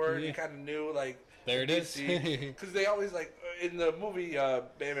kind of were. And Yeah. you kind of knew like. There it is. Because they always like in the movie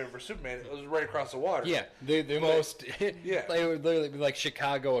Batman vs Superman, it was right across the water. Yeah, the But- most. Yeah. They would literally be like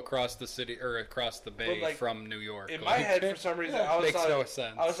Chicago across the city or across the bay like, from New York. In Like, my head, for some reason, Yeah, I was makes thought, no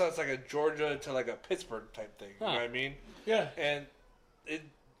sense. I was thought it's like a Georgia to like a Pittsburgh type thing. You know Huh. what I mean? Yeah. And it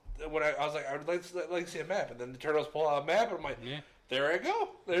when I was like, I would like to see a map, and then the Turtles pull out a map, and I'm like, Yeah. there I go.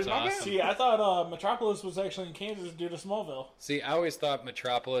 There's That's my awesome. map. See, I thought Metropolis was actually in Kansas due to Smallville. See, I always thought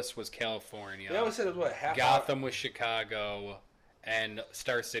Metropolis was California. They always said it was what half Gotham was Chicago, and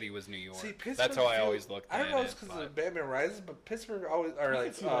Star City was New York. See, Pittsburgh That's how I feels- always looked I at don't know it. if it's because but- of Batman Rises, but Pittsburgh always, or I like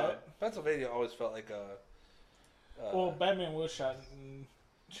can see that. Pennsylvania always felt like a. Well, Batman was shot in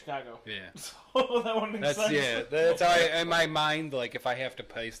Chicago. Yeah, So that one makes that's sense. yeah. That's how I, in my mind. Like if I have to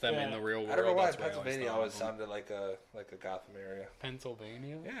place them in Yeah. the real world, I don't know why that's what I Pennsylvania thought always of them. sounded like a Gotham area.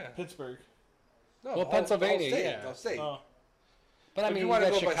 Pennsylvania. Yeah. Pittsburgh. No, Well, the whole Pennsylvania, state, yeah. the whole state. Oh. But I If mean, you you want to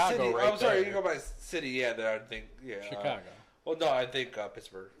got go by Chicago city, right I'm sorry, there. you can go by city. Yeah, then I think Chicago. Well, no, I think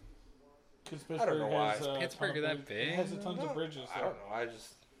Pittsburgh. Because I don't know why. Has, Pittsburgh ton of that bridges. big? It has a tons No, of bridges. I don't know. I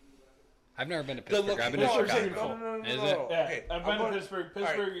just I've never been to the Pittsburgh. I've been to no, I'm Chicago. saying- no. Is no, it? no. Yeah, Okay, I've I'm been going- to Pittsburgh. all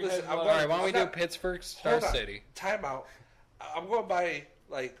right, Pittsburgh listen, has I'm a lot All right, why don't we I'm do not- Pittsburgh, Star Hold on. City? Time out. I'm going by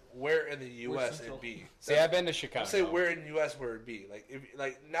like where in the U.S. Central? it'd be. See, I've been to Chicago. I'll say where in the U.S. where it'd be. Like if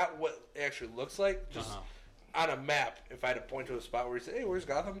not what it actually looks like, just Uh-huh. on a map. If I had to point to a spot where you say, "Hey, where's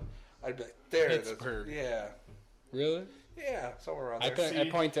Gotham?" I'd be like, "There." that's- Pittsburgh. Yeah. Really? Yeah, somewhere around I there. think I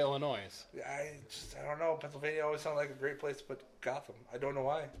point to Illinois. I don't know. Pennsylvania always sounded like a great place to put Gotham. I don't know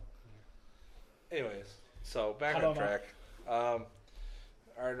why. Anyways, so back I on don't know. track.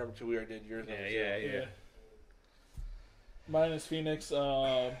 Our number 2, we already did yours. number two. Yeah. Mine is Phoenix.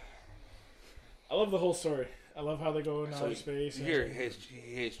 I love the whole story. I love how they go in So outer space. You hear he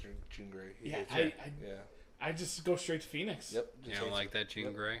hates Jean Grey. He Yeah, hates I, her. I, Yeah. I just go straight to Phoenix. Yep. You just don't hates like that Jean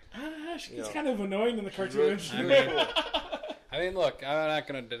Yep. Grey? She's You know. kind of annoying in the She's cartoons. really cool. I mean, look, I'm not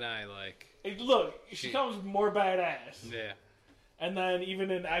gonna deny, like, Hey, look, she She- becomes more badass. yeah, And then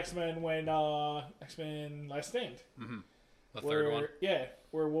even in X-Men when X-Men Last Stand. the where, third one. Yeah,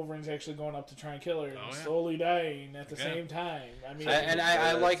 where Wolverine's actually going up to try and kill her and Oh, yeah. slowly dying at the Okay. same time. I mean, I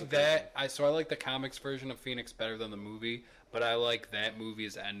that's like a that. I like the comics version of Phoenix better than the movie, but I like that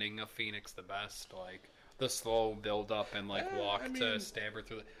movie's ending of Phoenix the best. Like the slow build up and like walk I to mean- stab her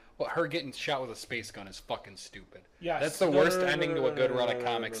through the. Well, her getting shot with a space gun is fucking stupid. Yes. That's the No, worst no, no, ending no, to a no, good no, run no, of no,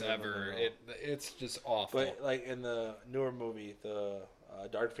 comics no, no, ever. no, no. It's just awful. But like in the newer movie, the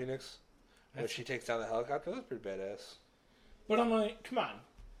Dark Phoenix, when she takes down the helicopter, that's pretty badass. But I'm like, come on.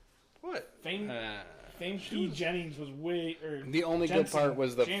 What? Fame Uh, P. Jennings was way... Or the only good Jensen- part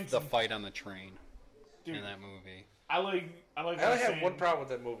was the Jensen. fight on the train Dude, in that movie. I like I only Last have Stand. one problem with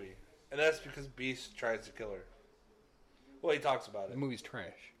that movie, and that's because Beast tries to kill her. Well, he talks about The it. movie's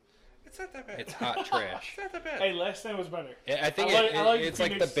trash. It's not that bad. It's hot trash. It's not that bad. Hey, Last Stand was better. I think I like it's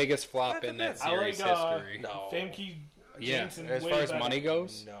like the Phoenix- biggest flop Not in the that best. I like series history. No. Famke Yeah, Janssen as way far as better. money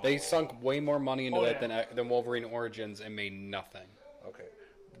goes, No. they sunk way more money into Oh, that yeah. than Wolverine Origins and made nothing. Okay.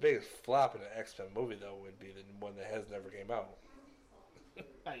 The biggest flop in an X-Men movie, though, would be the one that has never came out.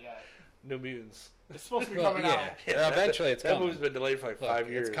 Not yet. New Mutants. It's supposed to be Well, coming yeah. out. Eventually it's that coming. movie's been delayed for like Look, 5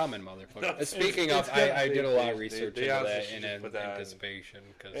 years. it's coming, motherfucker. No, Speaking it's of, good. I did a lot of They- research they into honestly that should in just put that on. anticipation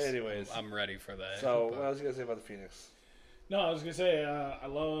because Anyways. I'm ready for that. So, but- what else you gonna say about the Phoenix? No, I was gonna say I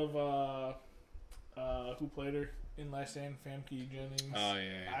love who played her in Last Stand, Famke Jennings. Oh,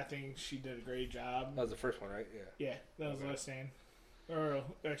 yeah. I think she did a great job. That was the first one, right? Yeah. Yeah, that was Okay. Last Stand. Or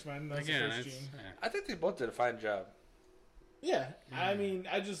X-Men. That was Again, the first it's, Gene. yeah. I think they both did a fine job. Yeah, I mean,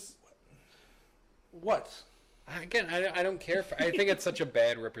 I just What? Again, I don't care. I think it's such a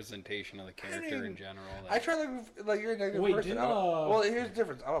bad representation of the character mean, in general. I try like you're a negative Wait, person. didn't, Well, here's the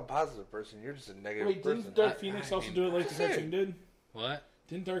difference. I'm a positive person. You're just a negative wait. person. Didn't Dark Phoenix I also mean, do it like the just saying. cartoon did? What?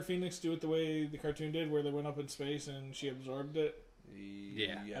 Didn't Dark Phoenix do it the way the cartoon did, where they went up in space and she absorbed it?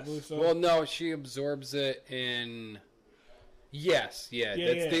 Yeah. Yes. I believe so. Well, no, she absorbs it in. Yes, yeah.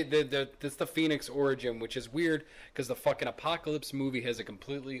 Yeah, That's that's the Phoenix origin, which is weird because the fucking Apocalypse movie has a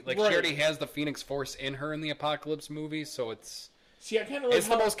completely like Right. she already has the Phoenix Force in her in the Apocalypse movie, so it's See, I kind of like it's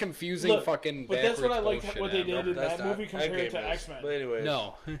the most confusing fucking. But that's what I like backwards what they bullshit did in That's that not movie compared to Endgame is. X Men. But anyways,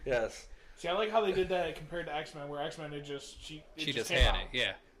 No, yes. See, I like how they did that compared to X Men, where X Men she just just came had out. it.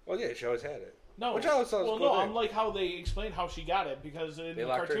 Yeah, Well, yeah, she always had it. No, Which I always thought was well, a cool no, thing. I'm like how they explained how she got it because in They the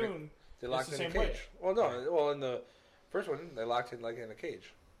locked her in a- cartoon, They locked the in a same way. cage. Well, no. Well, in the first one, they locked in like in a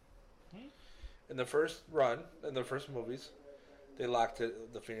cage. Hmm? In the first run, in the first movies, they locked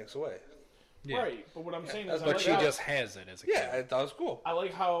the Phoenix away. yeah. Right. But what I'm saying is, that's I But like she how, just has it as a Yeah, I kid. thought it was cool. I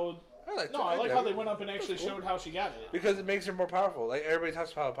like how I like. no, I like how they went up and actually That's cool. showed how she got it. Because it makes her more powerful. Like everybody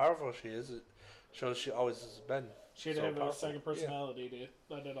talks about how powerful she is. It shows she always has been. She had to so have a powerful. second personality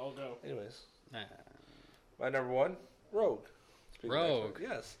to let it all go. Yeah. Anyways, Nah. my number one, Rogue. Speaking of Rogue. X-Men,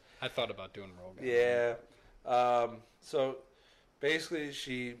 yes. I thought about doing Rogue. Yeah. So basically,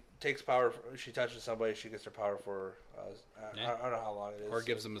 she takes power. She touches somebody. She gets her power for. Yeah. I don't know how long it is. Or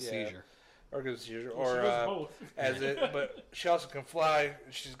gives them a seizure. Or gives a seizure. She Or does both. as it. But she also can fly.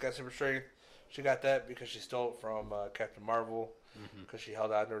 She's got super strength. She got that because she stole it from Captain Marvel because she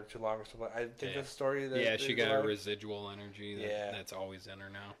held on to her too long or something. I think Yeah. that's the story. That Yeah, she they got a allowed. residual energy that's always in her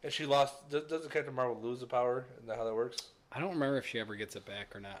now. And she lost. Doesn't Captain Marvel lose the power? Isn't that how that works? I don't remember if she ever gets it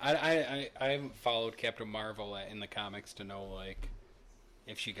back or not. I haven't followed Captain Marvel in the comics to know like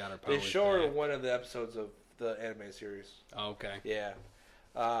if she got her powers They show her back. in one of the episodes of the anime series. Oh, okay. Yeah.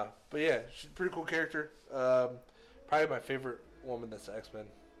 But yeah, she's a pretty cool character. Probably my favorite woman that's the X-Men.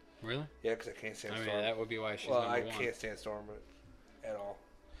 Really? Yeah, because I can't stand I mean, Storm. that would be why she's Well, number I one. can't stand Storm at all.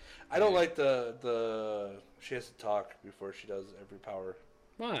 I don't like the she has to talk before she does every power.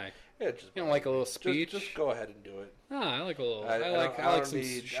 Why? Yeah, just You don't like a little speech? Just go ahead and do it. Ah, I like a little. I like don't some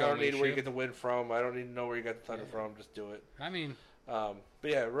need I don't need where you showmanship. get the wind from. I don't need to know where you got the thunder from. Just do it. I mean, But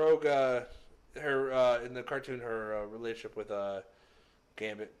yeah, Rogue. Her in the cartoon, her relationship with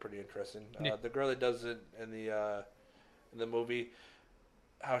Gambit, pretty interesting. Yeah. The girl that does it in the movie,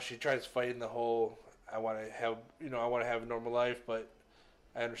 how she tries fighting the whole. I want to have I want to have a normal life, but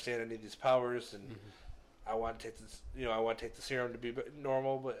I understand I need these powers, and I want to take this. I want to take the serum to be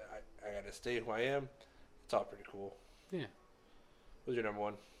normal, but I got to stay who I am. It's all pretty cool. Yeah. Who's your number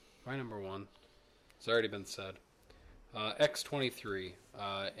one? my number one. It's already been said. X-23,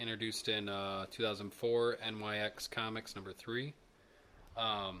 introduced in 2004, NYX Comics number 3.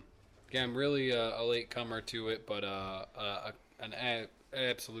 Again, I'm really a late comer to it, but an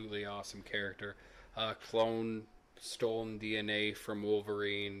absolutely awesome character. Clone stolen DNA from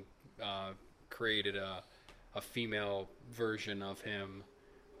Wolverine, created a female version of him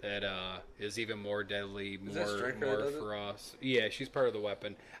that is even more deadly, Is that Stryker that more does it? for us. Yeah, she's part of the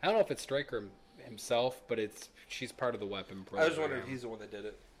weapon. I don't know if it's Stryker himself, but she's part of the weapon program. I was wondering if he's the one that did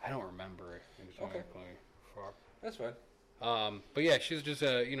it. I don't remember it exactly. Fuck. That's fine. But yeah, she's just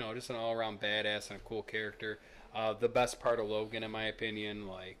just an all around badass and a cool character. The best part of Logan, in my opinion,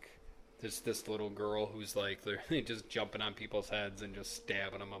 like this little girl who's like literally just jumping on people's heads and just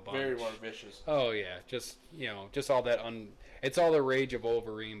stabbing them a bunch. Very more vicious. Oh yeah, just just all that it's all the rage of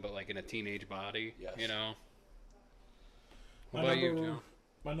Wolverine, but like in a teenage body. Yes. What about you, Joe?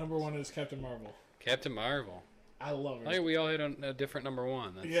 My number one is Captain Marvel. Captain Marvel. I love her. Hey, we all had a different number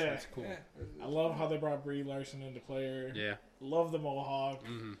one. That's cool. I love how they brought Brie Larson into play. Yeah. Love the Mohawk.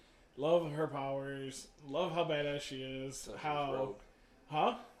 Mhm. Love her powers. Love how badass she is. So she's How? Rogue.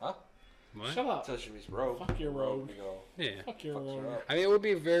 Huh? What? Shut up. Until she was Rogue. Fuck your Rogue. You go, Yeah. Fuck your fucks her Rogue. up. I mean, it would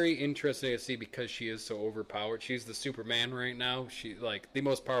be very interesting to see because she is so overpowered. She's the Superman right now. She like the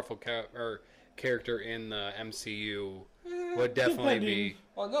most powerful character in the MCU would definitely be.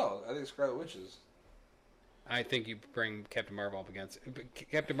 Well, no, I think Scarlet Witch is. I think you bring Captain Marvel up against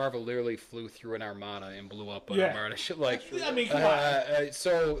Captain Marvel. Literally flew through an armada and blew up an Yeah. armada. Like, I mean, come on.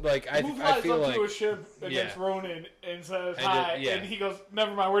 so like Who I flies feel up like to a ship against Yeah. Ronan and says And hi, yeah. and he goes,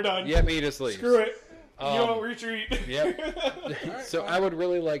 "Never mind, we're done. yeah, he just leaves. Screw it. You Um, don't retreat." Yep. So I would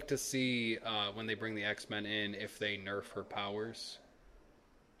really like to see when they bring the X-Men in if they nerf her powers.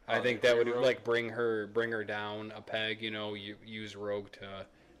 I think that would Rogue? like bring her down a peg. You use Rogue to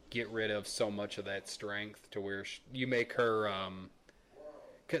get rid of so much of that strength to where you make her.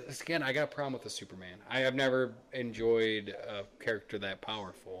 Because again, I got a problem with the Superman. I have never enjoyed a character that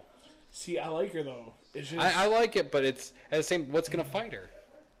powerful. See, I like her though. It's just I like it, but it's at the same. What's gonna fight her?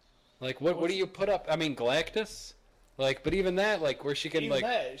 Like what do you put up? I mean, Galactus. Like, but even that, like, where she can even like,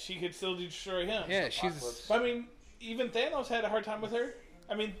 that she could still destroy him. yeah, she's. Apocalypse. But I mean, even Thanos had a hard time with her.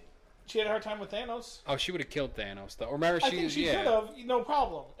 I mean, she had a hard time with Thanos. Oh, she would have killed Thanos though. Remember, I think she yeah. could have, no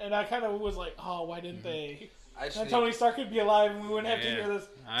problem. And I kind of was like, oh, why didn't they? I just Then need, Tony Stark could be alive and we wouldn't have to Yeah. hear this.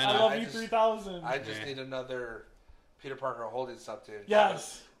 I I know. love I you just- 3000. I just Yeah. need another Peter Parker holding something.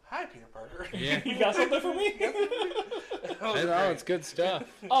 Yes. Hi, Peter Parker. Yeah. You got something for me? That was I know, great. it's good stuff.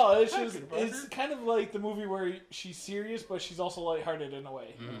 Oh, it's Hi, just Peter Parker. it's kind of like the movie where she's serious, but she's also lighthearted in a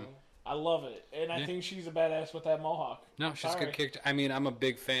way. I love it, and I Yeah. think she's a badass with that mohawk. No, she's a Sorry. good character. I mean, I'm a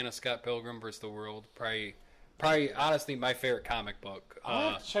big fan of Scott Pilgrim vs. the World. Probably, honestly, my favorite comic book.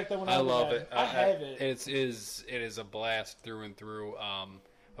 I'll have to check that one out. I love again. it. I have it. It is a blast through and through.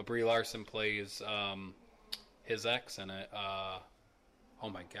 Brie Larson plays his ex in it. Oh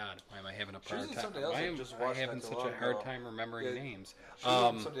my God, why am I having a She was hard in time? something else Why I am just I watched having not too such long a hard ago. time remembering Yeah. names? She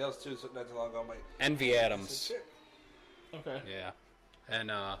was in something else too, so not too long ago. I'm like, Envy Adams. shit. Okay. Yeah,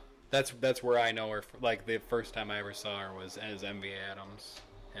 and that's where I know her. Like the first time I ever saw her was as Envy Adams,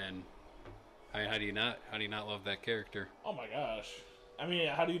 and I mean, how do you not love that character? Oh my gosh. I mean,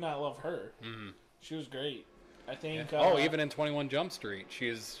 how do you not love her? She was great. I think. Even in 21 Jump Street,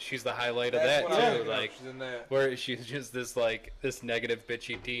 she's the highlight of That's that what I was too. thinking of. Like She's in that. where she's just this negative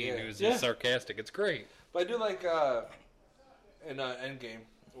bitchy teen Yeah. who's Yeah. just sarcastic. It's great. But I do like in Endgame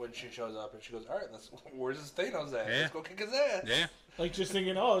when she shows up and she goes, "All right, where's this Thanos at? Yeah. Let's go kick his ass." Yeah. like just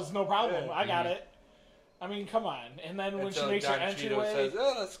thinking, oh, it's no problem. Yeah. I got it. I mean, come on. And then when Until she makes her Don Cheadle entryway, says,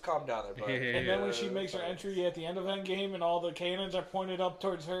 "Oh, let's calm down there, bud." and then when she makes her entry at the end of Endgame, and all the cannons are pointed up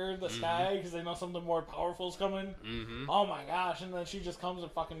towards her, the sky, because they know something more powerful is coming. Mm-hmm. Oh my gosh! And then she just comes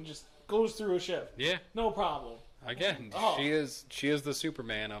and fucking just goes through a ship, Yeah. no problem. Again, Oh. she is the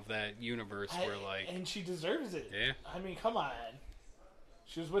Superman of that universe where like and she deserves it. yeah. I mean, come on.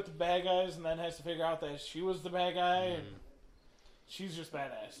 She was with the bad guys, and then has to figure out that she was the bad guy, and she's just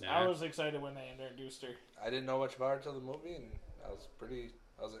badass. Yeah. I was excited when they introduced her. I didn't know much about her until the movie, and I was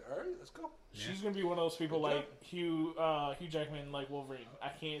like, "All right, let's go." She's gonna be one of those people Good like Hugh Jackman, like Wolverine. I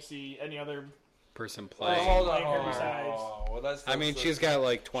can't see any other. Person Oh, playing. hold Like on. her besides. Well, that's I mean, she's got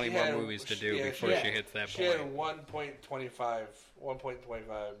like 20 she more had- movies to do yeah, before she she had- hits that She point. had 1.25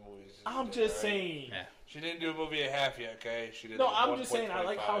 movies. I'm just Alright? saying. Yeah. She didn't do a movie and a half yet. Okay, she did. No, I'm just saying. I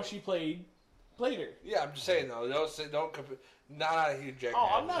like how 1.25. she played her. Yeah, I'm just saying though. Don't compare. Not a Hugh Jackman. Oh,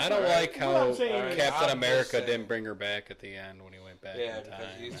 I'm not I don't saying- like what how I'm saying is- Captain I'm just America saying. didn't bring her back at the end when he went back Yeah, in because time.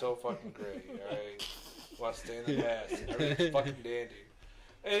 he's so fucking great. All right, want to stay in the past. Everything's fucking dandy.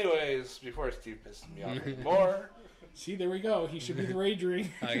 Anyways, before Steve pisses me off anymore, See, there we go. He should be the Rage Ring.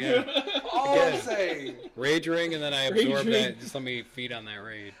 Again, all I'm Again. saying, rage ring, and then I Rage absorb ring. that. Just let me feed on that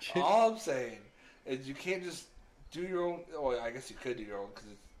rage. all I'm saying is you can't just do your own. Well, I guess you could do your own because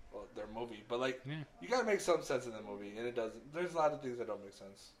it's their movie, but like Yeah. you gotta make some sense in the movie, and it doesn't. There's a lot of things that don't make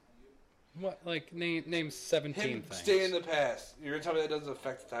sense. What? Like name 17 Him things. stay in the past. You're gonna tell me that doesn't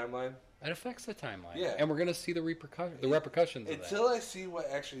affect the timeline? It affects the timeline. Yeah. And we're gonna see the repercussions of Until I see what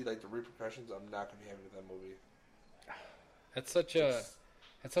actually like the repercussions, I'm not gonna be happy with that movie. that.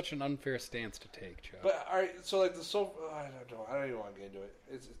 It's such an unfair stance to take, Joe. But all right, so like I don't even want to get into it.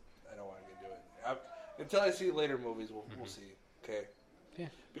 I don't want to get into it. Until I see later movies, we'll see. Okay. Yeah.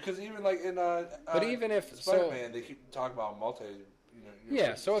 Because even like in But even if- Spider-Man, they keep talking about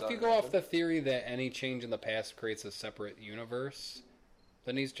Yeah, so if you go off the theory that any change in the past creates a separate universe,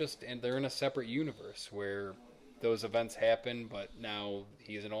 then they're in a separate universe where those events happen, but now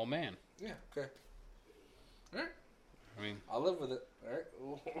he's an old man. Yeah. Okay. All right. I mean, I'll live with it. All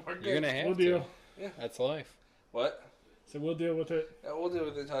right. We're good. you're gonna have We'll to. deal. Yeah. That's life. What? So we'll deal with it. Yeah, we'll deal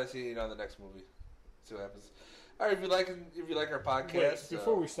with it until I see the next movie. See what happens. All right. If you like our podcast, Wait,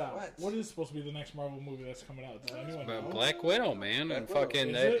 before we stop, what? what is supposed to be the next Marvel movie that's coming out? Does anyone know? But Black Widow, man, Black and Widow. fucking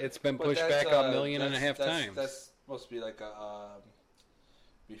Is it? it's been But pushed that's, back a million and a half times. That's supposed to be like a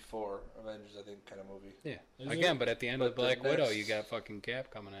before Avengers, I think, kind of movie. Yeah. Is Again, it? but at the end But of Black the Widow, next- you got fucking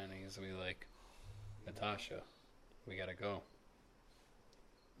Cap coming in, and he's gonna be like, Natasha, we gotta go.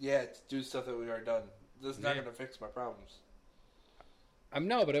 Yeah, to do stuff that we already done. This is not Yeah. going to fix my problems.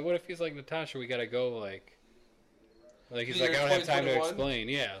 No, but what if he's like, Natasha, we gotta go, like he's The like, I year don't have time to 2021? explain.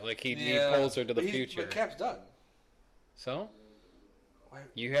 Yeah, like he Yeah, pulls her to the but future. But Cap's done. So Why-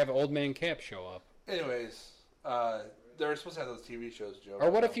 you have old man Cap show up. Anyways, they were supposed to have those TV shows, Joe.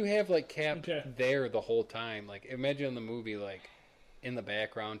 Or what if you have like Cap Okay. there the whole time? Like imagine the movie like in the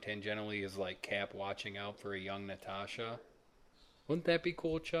background tangentially is like Cap watching out for a young Natasha. Wouldn't that be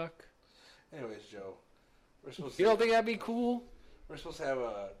cool, Chuck? Anyways, Joe, we're supposed You to. don't think that'd be cool? We're supposed to have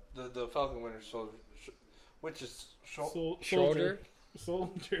the Falcon Winter Soldier, which is Shoulder?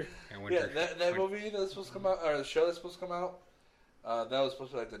 Soldier. And yeah, Winter. that movie that's supposed to come out, or the show that's supposed to come out. That was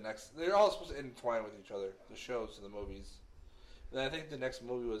supposed to be like the next. They're all supposed to intertwine with each other, the shows and the movies. And I think the next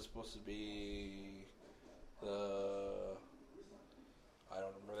movie was supposed to be the. I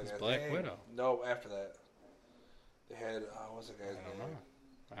don't remember the It's guy's Black name. Widow. No, after that. They had what's the guy's name?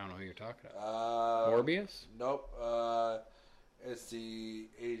 I don't know who you're talking about. Morbius? Nope. It's the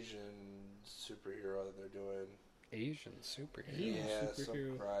Asian superhero that they're doing. Asian superhero? Yeah, some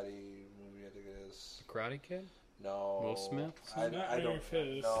karate movie, I think it is. The Karate Kid? No. Will Smith? I don't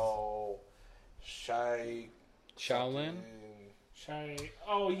know. Shaolin?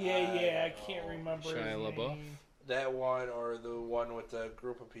 Oh, yeah, I can't remember his Shia LaBeouf? name. That one, or the one with the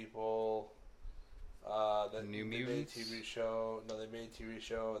group of people. That New they Mutants? made a TV show. No, they made a TV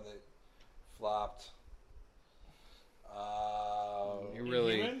show and they flopped. You're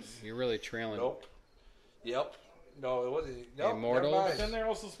really trailing. Nope. Yep. No, it wasn't. Nope, Immortals? never But mind. then they're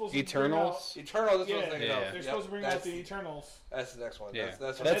also supposed to Eternals? Eternal. That's what I was bring out... thinking Yeah, of. they're supposed to bring out the Eternals. That's the next one. Yeah,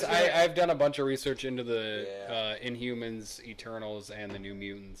 That's I've done a bunch of research into the Inhumans, Eternals, and the New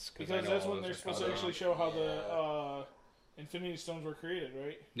Mutants Because that's when they're supposed to actually show how the Infinity Stones were created,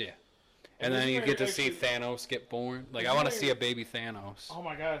 right? Yeah. And then you get to see Thanos get born. Like, I want to see a baby Thanos. Oh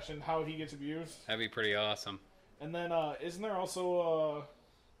my gosh, and how he gets abused. That'd be pretty awesome. And then, isn't there also,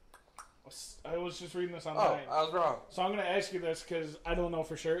 I was just reading this online. Oh, I was wrong. So I'm going to ask you this because I don't know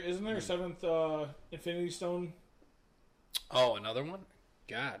for sure. Isn't there a seventh Infinity Stone? Oh, another one?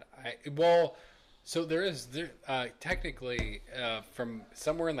 God. So there technically, from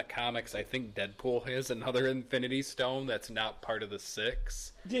somewhere in the comics, I think Deadpool has another Infinity Stone that's not part of the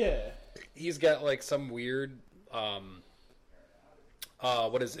 6. Yeah. He's got, like, some weird,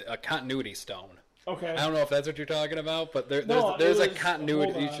 what is it? A continuity stone. Okay. I don't know if that's what you're talking about, but there's a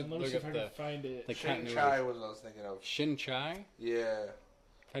continuity. You should look if I up can find it. the Shin continuity. Chai was what I was thinking of. Shin Chai? Yeah.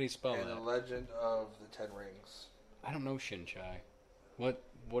 How do you spell And that? the Legend of the Ten Rings. I don't know Shin Chai. What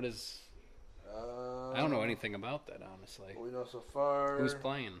is? I I don't know anything about that, honestly. What we know so far. Who's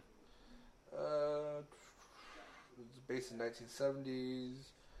playing? It's based in 1970s.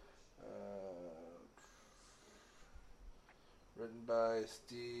 Written by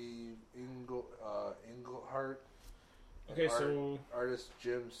Steve Englehart. Okay, so... Artist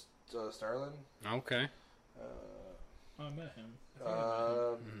Jim Starlin. Okay. I met him.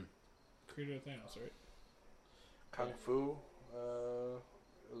 Creator of Thanos, right? Kung Fu.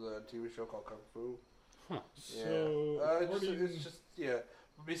 It was a TV show called Kung Fu. Huh. Yeah. So, it's just yeah.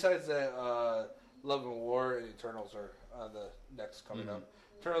 Besides that, Love and War and Eternals are on the next coming up.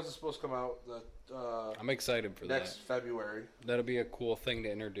 Eternals is supposed to come out I'm excited for next February. That'll be a cool thing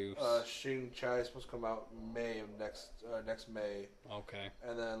to introduce. Shin Chai is supposed to come out May of next May. Okay.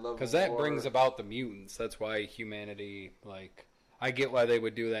 And then Love Because and that War, brings about the mutants. That's why humanity, like, I get why they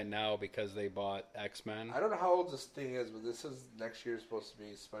would do that now because they bought X-Men. I don't know how old this thing is, but this is next year supposed to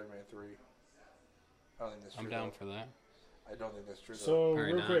be Spider-Man 3. I don't think that's true. I'm down for that. I don't think that's true. So,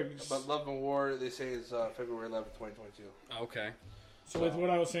 Very real nice. quick. But Love and War, they say is February 11th, 2022. Okay. So with what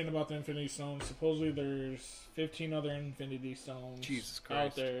I was saying about the Infinity Stones, supposedly there's 15 other Infinity Stones Jesus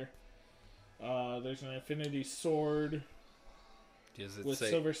out Christ. there. There's an Infinity Sword Does it with say?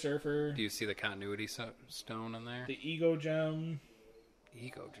 Silver Surfer, Do you see the continuity stone in there? the Ego Gem.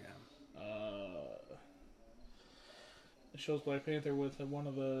 Ego Gem. It shows Black Panther with one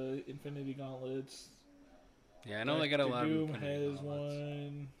of the Infinity Gauntlets. Yeah, I know they got a lot of Doom Infinity has Gauntlets.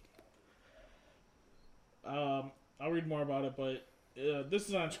 one. I'll read more about it, but this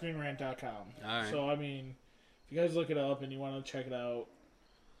is on ScreenRant.com. Alright. So, I mean, if you guys look it up and you want to check it out,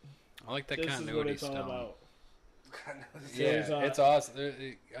 I like that this is what continuity it's all stone. about. Yeah, There's, it's awesome.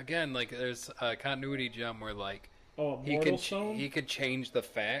 Again, like there's a continuity gem where like Oh, he Mortal can Stone? he could change the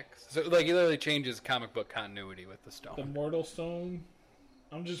facts. So like he literally changes comic book continuity with the stone. The Mortal Stone.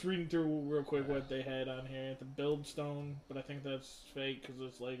 I'm just reading through real quick what they had on here. The Build Stone, but I think that's fake because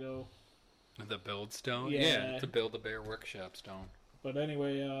it's Lego. The build stone? Yeah. The Build-A-Bear workshop stone. But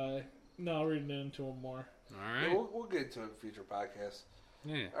anyway, no, I'll read into them more. Alright. We'll get into it in future podcasts.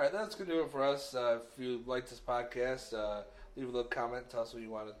 Yeah. All right, that's going to do it for us. If you like this podcast, leave a little comment. Tell us what you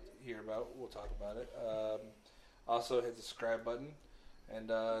want to hear about. We'll talk about it. Also, hit the subscribe button, and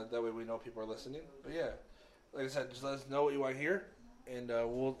that way we know people are listening. But yeah, like I said, just let us know what you want to hear, and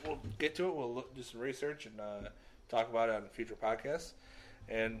we'll get to it. We'll do some research and talk about it on future podcasts.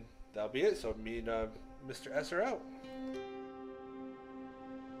 And that'll be it. So me and Mr. S are out.